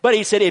 12. But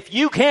he said, if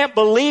you can't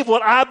believe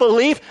what I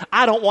believe,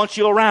 I don't want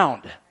you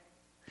around.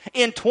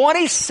 In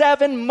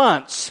 27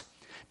 months,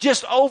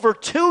 Just over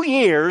 2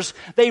 years,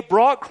 they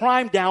brought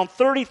crime down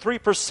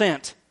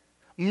 33%.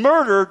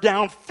 Murder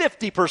down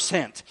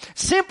 50%.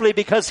 Simply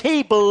because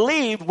he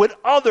believed what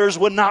others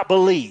would not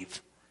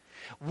believe.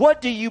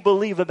 What do you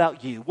believe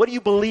about you? What do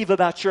you believe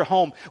about your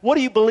home? What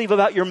do you believe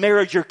about your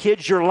marriage, your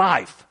kids, your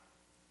life?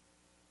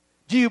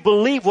 Do you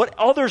believe what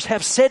others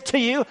have said to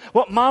you?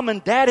 What mom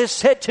and dad has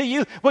said to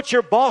you? What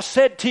your boss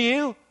said to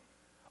you?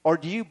 Or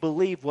do you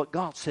believe what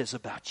God says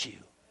about you?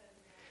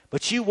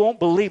 But you won't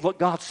believe what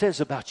God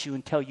says about you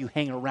until you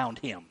hang around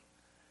Him.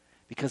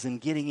 Because in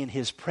getting in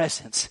His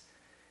presence,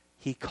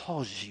 He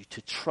causes you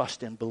to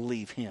trust and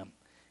believe Him.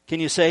 Can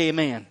you say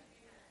amen?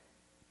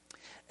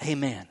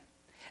 Amen.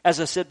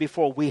 As I said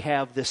before, we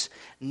have this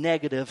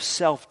negative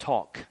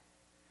self-talk.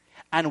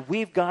 And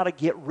we've got to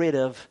get rid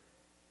of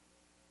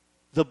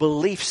the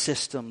belief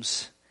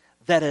systems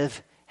that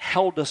have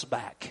held us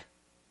back.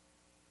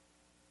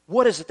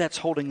 What is it that's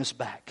holding us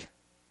back?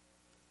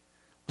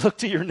 Look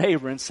to your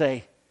neighbor and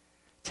say,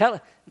 in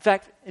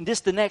fact, in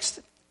just the next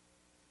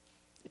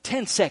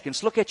 10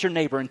 seconds, look at your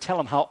neighbor and tell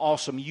him how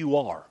awesome you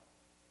are.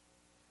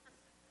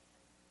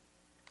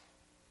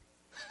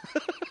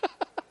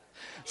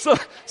 So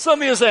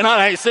some of you are saying,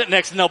 I ain't sitting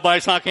next to nobody,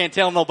 so I can't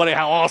tell nobody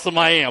how awesome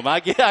I am. I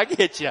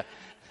get you.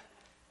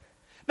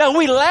 Now,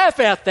 we laugh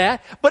at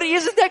that, but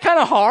isn't that kind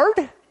of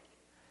hard?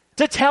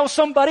 To tell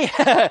somebody,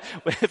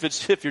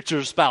 if you're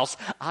your spouse,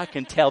 I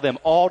can tell them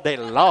all day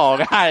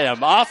long, I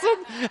am awesome.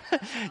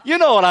 You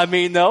know what I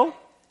mean, though.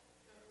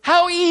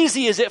 How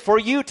easy is it for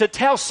you to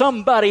tell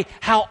somebody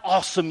how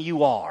awesome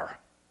you are?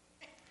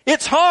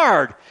 It's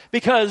hard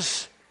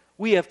because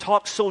we have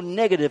talked so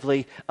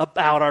negatively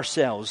about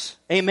ourselves.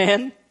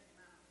 Amen?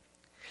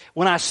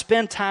 When I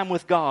spend time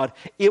with God,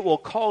 it will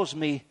cause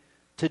me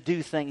to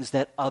do things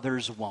that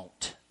others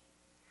won't.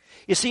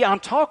 You see, I'm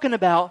talking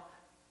about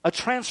a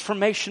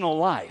transformational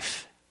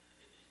life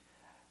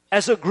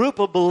as a group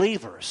of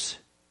believers.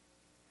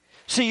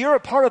 See, you're a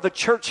part of a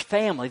church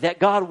family that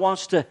God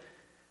wants to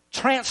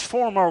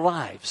transform our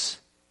lives.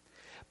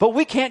 But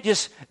we can't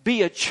just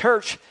be a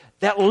church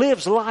that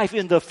lives life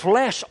in the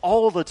flesh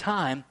all the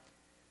time.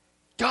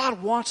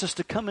 God wants us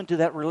to come into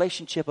that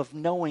relationship of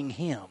knowing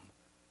Him.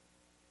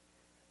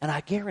 And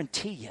I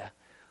guarantee you,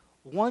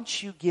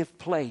 once you give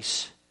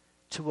place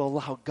to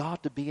allow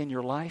God to be in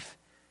your life,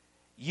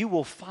 you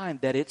will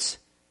find that it's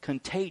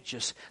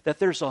contagious, that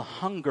there's a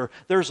hunger,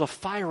 there's a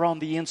fire on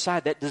the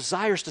inside that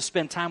desires to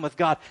spend time with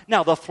God.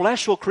 Now, the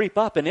flesh will creep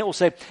up and it will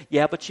say,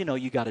 yeah, but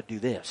you got to do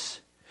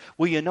this.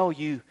 Well,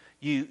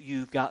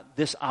 you've got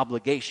this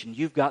obligation.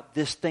 You've got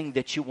this thing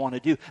that you want to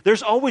do.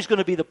 There's always going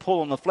to be the pull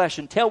on the flesh.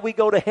 Until we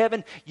go to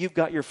heaven, you've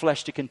got your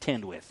flesh to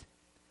contend with.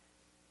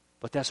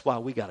 But that's why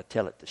we got to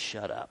tell it to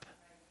shut up.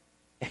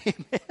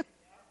 Amen.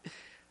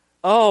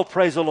 Oh,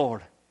 praise the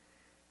Lord.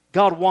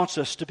 God wants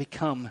us to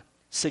become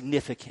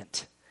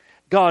significant.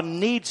 God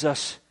needs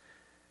us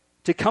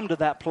to come to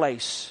that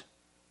place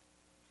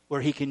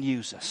where He can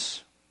use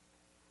us.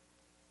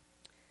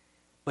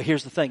 But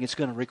here's the thing, it's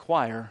going to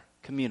require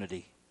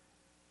community.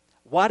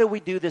 Why do we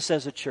do this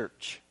as a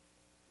church?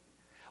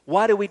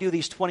 Why do we do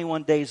these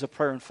 21 days of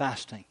prayer and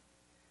fasting?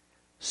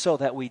 So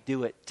that we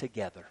do it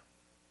together.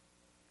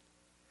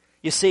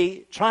 You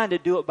see, trying to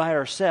do it by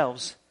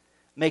ourselves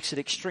makes it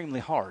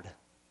extremely hard.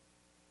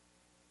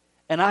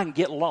 And I can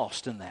get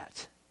lost in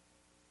that.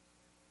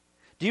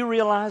 Do you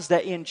realize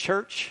that in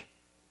church,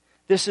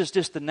 this is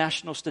just the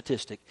national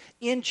statistic,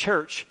 in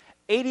church,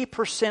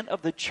 80%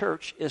 of the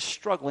church is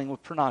struggling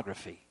with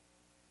pornography.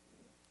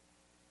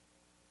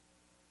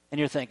 And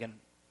you're thinking,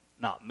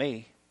 not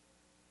me.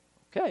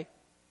 Okay.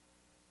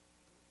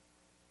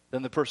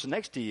 Then the person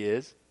next to you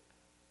is.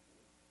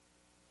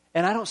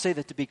 And I don't say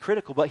that to be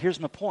critical, but here's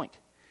my point.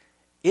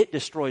 It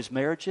destroys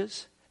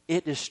marriages.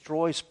 It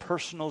destroys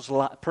person's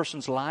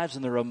lives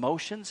and their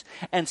emotions.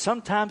 And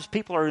sometimes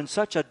people are in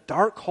such a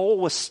dark hole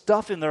with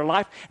stuff in their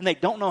life and they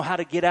don't know how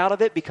to get out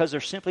of it because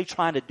they're simply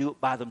trying to do it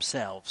by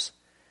themselves.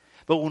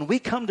 But when we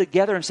come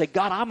together and say,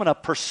 God, I'm going to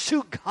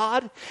pursue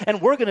God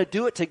and we're going to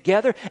do it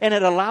together, and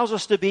it allows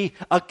us to be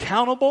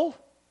accountable.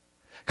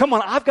 Come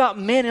on, I've got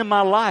men in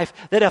my life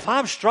that if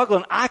I'm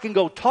struggling, I can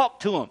go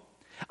talk to them.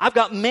 I've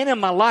got men in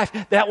my life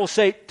that will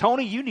say,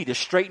 Tony, you need to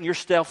straighten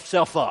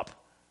yourself up.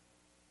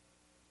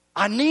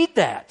 I need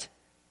that.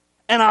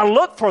 And I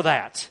look for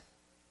that.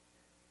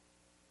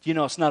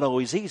 It's not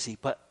always easy,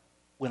 but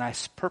when I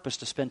purpose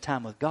to spend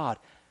time with God,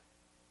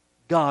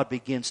 God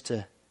begins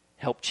to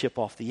help chip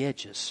off the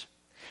edges.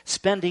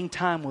 Spending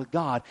time with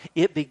God,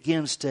 it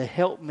begins to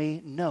help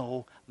me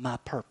know my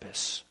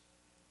purpose.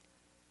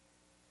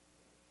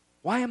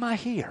 Why am I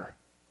here?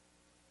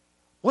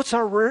 What's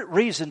our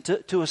reason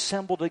to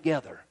assemble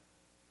together?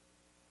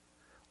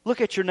 Look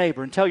at your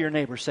neighbor and tell your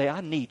neighbor, say,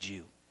 I need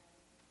you.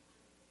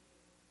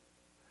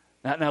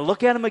 Now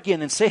look at him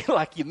again and say it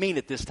like you mean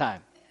it this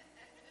time.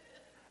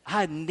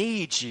 I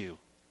need you.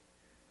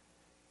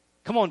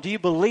 Come on, do you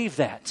believe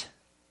that?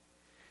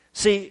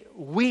 See,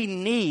 we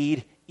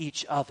need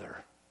each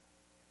other.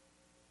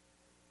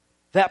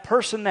 That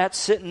person that's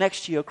sitting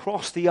next to you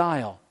across the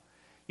aisle,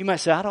 you might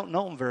say, I don't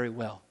know him very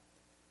well.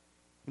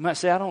 You might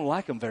say, I don't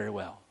like them very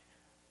well.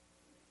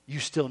 You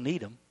still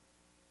need them,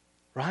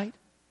 right?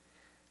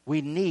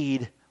 We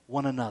need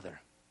one another.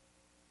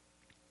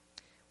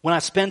 When I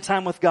spend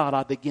time with God,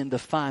 I begin to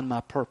find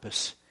my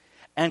purpose.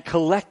 And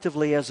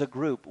collectively as a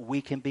group,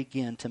 we can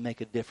begin to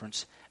make a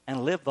difference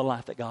and live the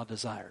life that God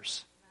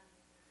desires.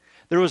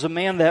 There was a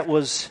man that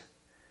was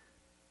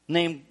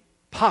named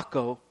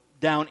Paco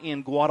down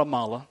in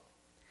Guatemala.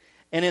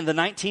 And in the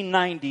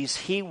 1990s,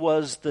 he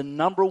was the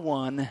number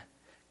one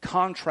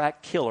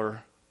contract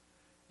killer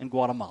in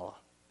Guatemala.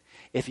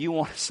 If you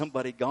wanted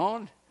somebody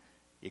gone,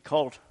 you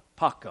called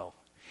Paco.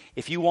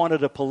 If you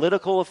wanted a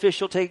political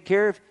official taken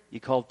care of, you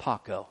called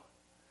Paco.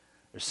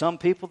 There's some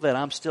people that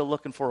I'm still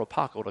looking for a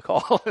Paco to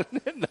call.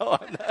 No,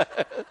 I'm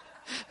not.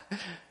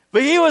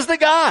 But he was the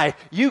guy.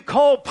 You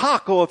called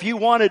Paco if you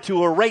wanted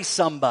to erase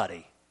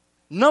somebody.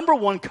 Number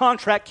one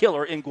contract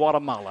killer in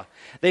Guatemala.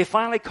 They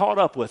finally caught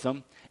up with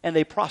him and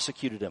they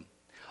prosecuted him.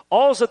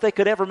 All that they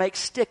could ever make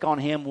stick on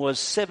him was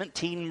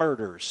 17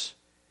 murders.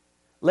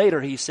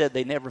 Later he said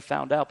they never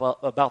found out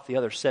about the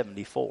other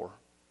 74.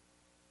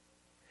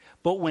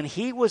 But when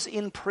he was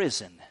in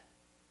prison,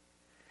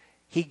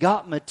 he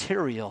got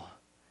material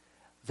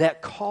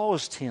that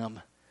caused him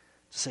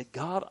to say,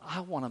 God,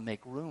 I want to make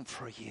room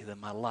for you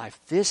in my life.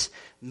 This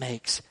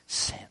makes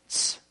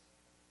sense.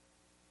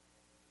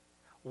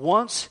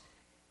 Once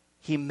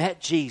he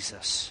met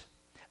Jesus,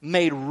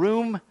 made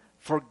room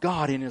for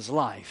God in his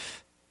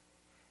life,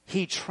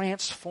 he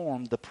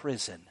transformed the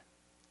prison.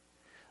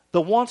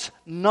 The once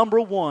number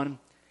one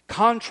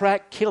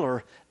contract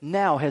killer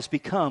now has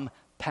become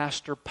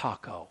Pastor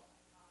Paco.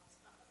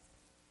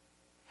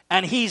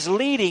 And he's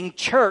leading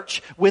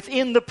church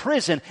within the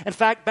prison. In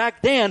fact,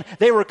 back then,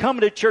 they were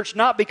coming to church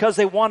not because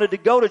they wanted to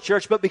go to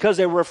church, but because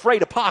they were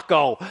afraid of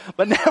Paco.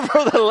 But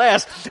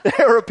nevertheless,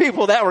 there were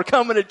people that were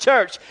coming to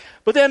church.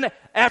 But then,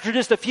 after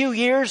just a few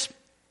years,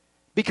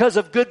 because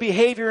of good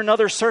behavior and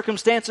other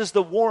circumstances,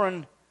 the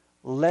Warren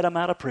let him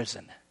out of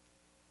prison.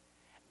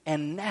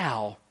 And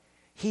now,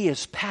 he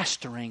is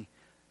pastoring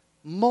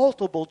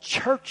multiple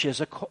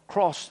churches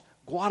across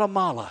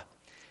Guatemala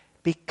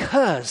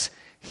because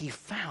he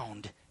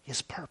found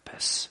his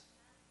purpose.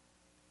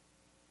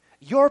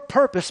 Your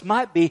purpose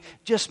might be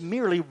just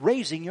merely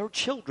raising your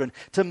children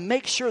to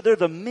make sure they're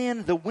the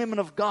men, the women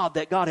of God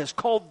that God has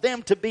called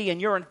them to be, and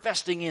you're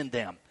investing in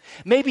them.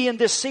 Maybe in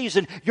this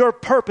season, your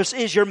purpose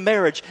is your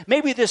marriage.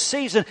 Maybe this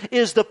season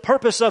is the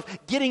purpose of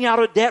getting out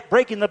of debt,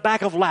 breaking the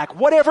back of lack,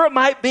 whatever it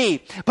might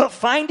be. But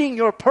finding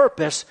your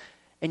purpose,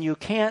 and you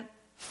can't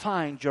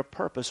find your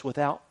purpose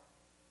without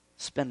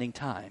spending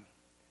time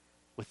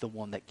with the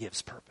one that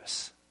gives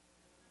purpose.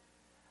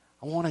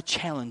 I want to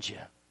challenge you.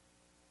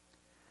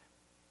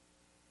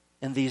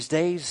 In these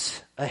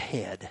days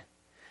ahead,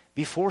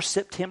 before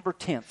September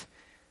 10th,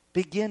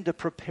 begin to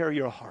prepare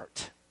your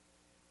heart.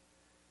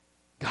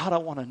 God, I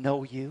want to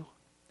know you.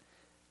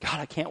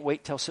 God, I can't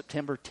wait till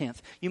September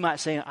 10th. You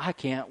might say, I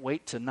can't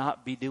wait to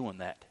not be doing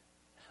that.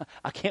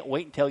 I can't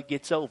wait until it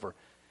gets over.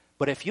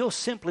 But if you'll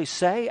simply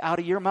say out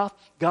of your mouth,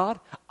 God,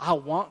 I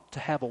want to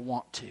have a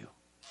want to,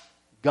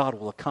 God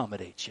will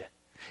accommodate you.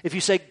 If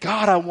you say,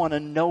 God, I want to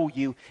know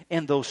you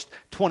in those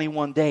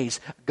 21 days,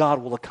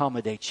 God will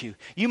accommodate you.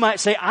 You might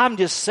say, I'm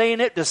just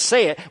saying it to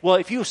say it. Well,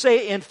 if you say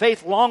it in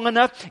faith long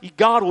enough,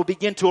 God will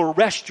begin to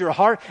arrest your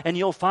heart, and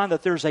you'll find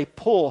that there's a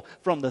pull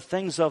from the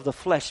things of the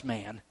flesh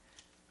man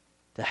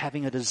to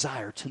having a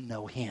desire to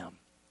know Him.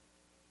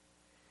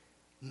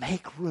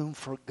 Make room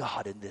for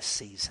God in this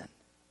season.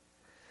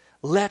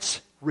 Let's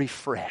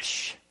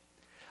refresh.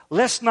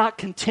 Let's not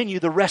continue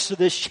the rest of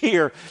this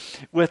year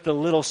with the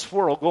little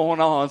swirl going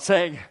on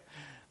saying,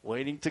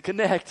 waiting to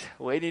connect.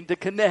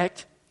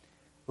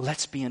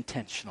 Let's be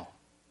intentional.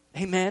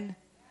 Amen?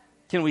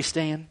 Can we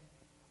stand?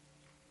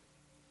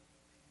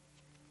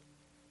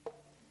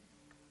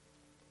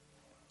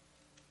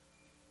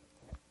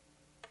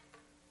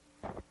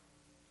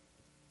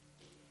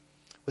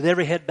 With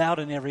every head bowed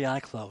and every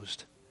eye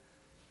closed.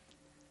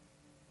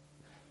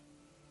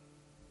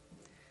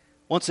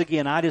 Once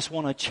again, I just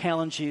want to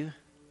challenge you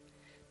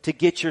to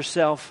get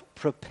yourself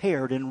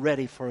prepared and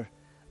ready for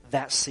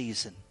that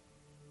season.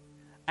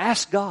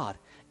 Ask God,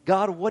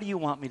 God, what do you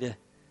want me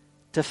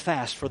to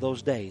fast for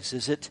those days?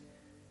 Is it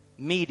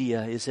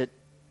media? Is it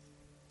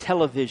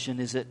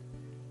television? Is it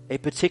a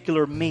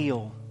particular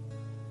meal?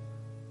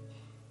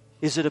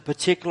 Is it a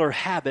particular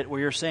habit where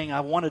you're saying,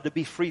 I wanted to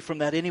be free from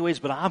that anyways,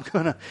 but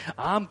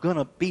I'm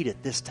gonna beat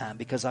it this time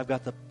because I've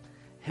got the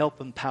help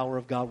and power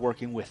of God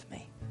working with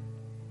me.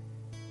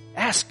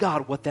 Ask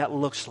God what that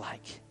looks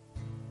like.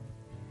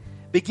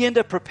 Begin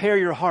to prepare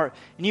your heart.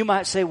 And you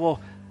might say,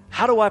 well,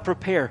 how do I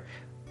prepare?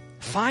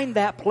 Find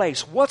that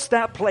place. What's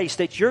that place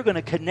that you're going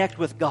to connect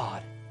with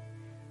God?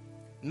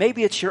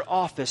 Maybe it's your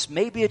office.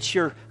 Maybe it's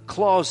your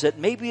closet.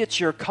 Maybe it's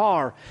your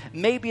car.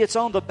 Maybe it's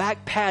on the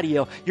back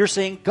patio. You're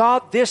saying,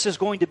 God, this is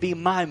going to be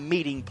my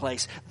meeting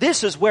place.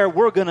 This is where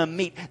we're going to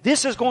meet.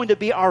 This is going to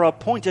be our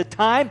appointed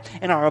time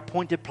and our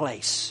appointed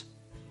place.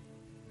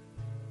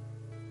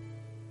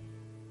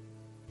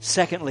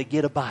 Secondly,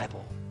 get a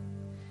Bible.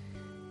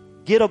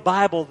 Get a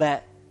Bible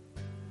that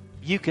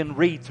you can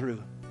read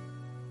through.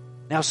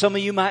 Now, some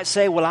of you might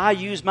say, well, I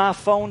use my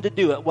phone to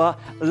do it. Well,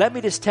 let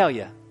me just tell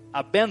you,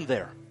 I've been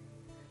there.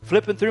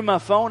 Flipping through my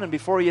phone, and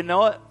before you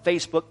know it,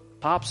 Facebook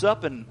pops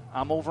up, and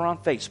I'm over on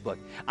Facebook.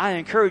 I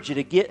encourage you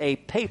to get a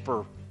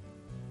paper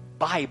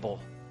Bible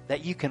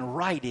that you can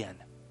write in,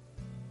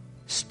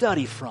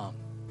 study from,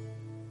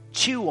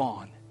 chew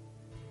on,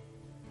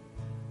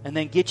 and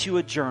then get you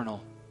a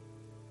journal.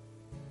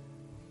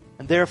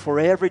 And therefore,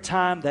 every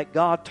time that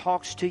God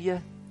talks to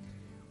you,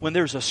 when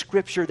there's a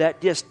scripture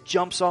that just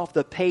jumps off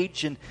the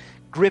page and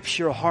grips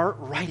your heart,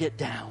 write it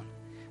down,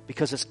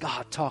 because it's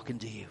God talking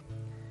to you.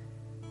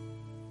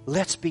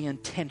 Let's be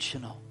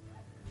intentional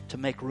to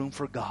make room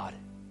for God.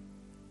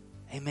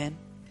 Amen.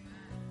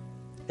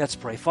 Let's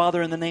pray.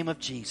 Father, in the name of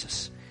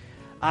Jesus,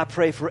 I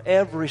pray for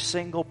every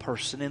single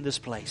person in this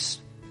place.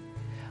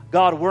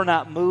 God, we're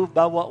not moved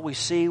by what we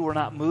see. We're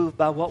not moved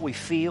by what we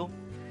feel.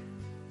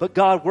 But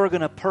God, we're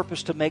going to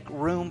purpose to make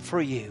room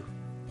for you.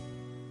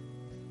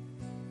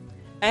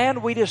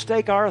 And we just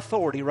take our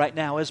authority right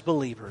now as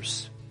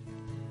believers.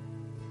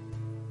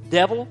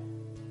 Devil,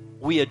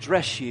 we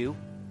address you.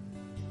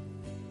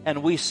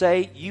 And we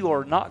say, you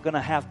are not going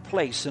to have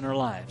place in our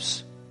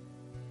lives.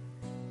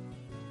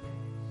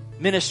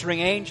 Ministering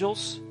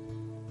angels,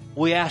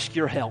 we ask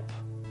your help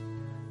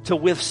to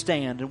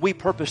withstand. And we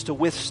purpose to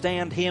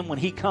withstand him when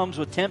he comes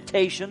with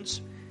temptations,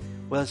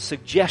 with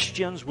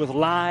suggestions, with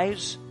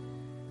lies.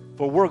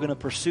 For we're going to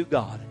pursue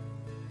God.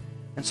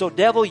 And so,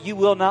 devil, you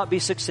will not be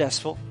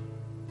successful.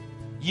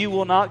 You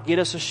will not get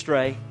us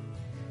astray,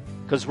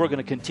 because we're going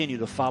to continue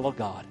to follow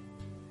God.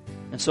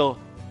 And so,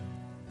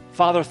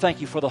 Father,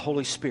 thank you for the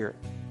Holy Spirit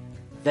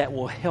that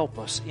will help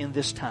us in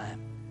this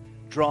time,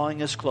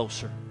 drawing us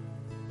closer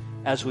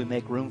as we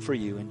make room for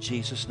you in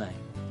Jesus' name.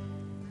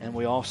 And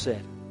we all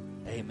said,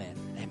 amen.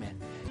 Amen.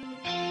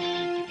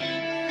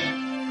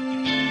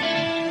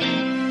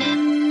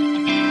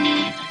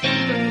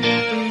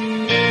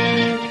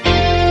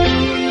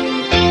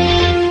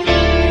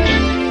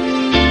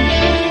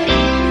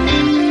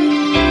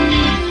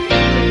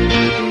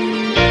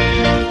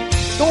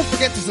 Don't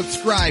forget to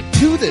subscribe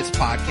to this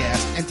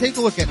podcast and take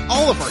a look at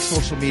all of our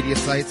social media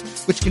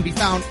sites, which can be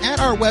found at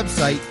our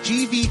website,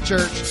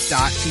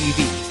 gvchurch.tv.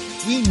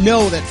 We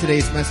know that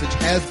today's message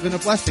has been a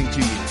blessing to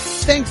you.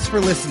 Thanks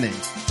for listening.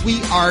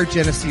 We are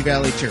Genesee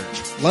Valley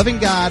Church, loving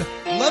God,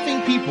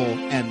 loving people,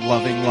 and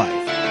loving life.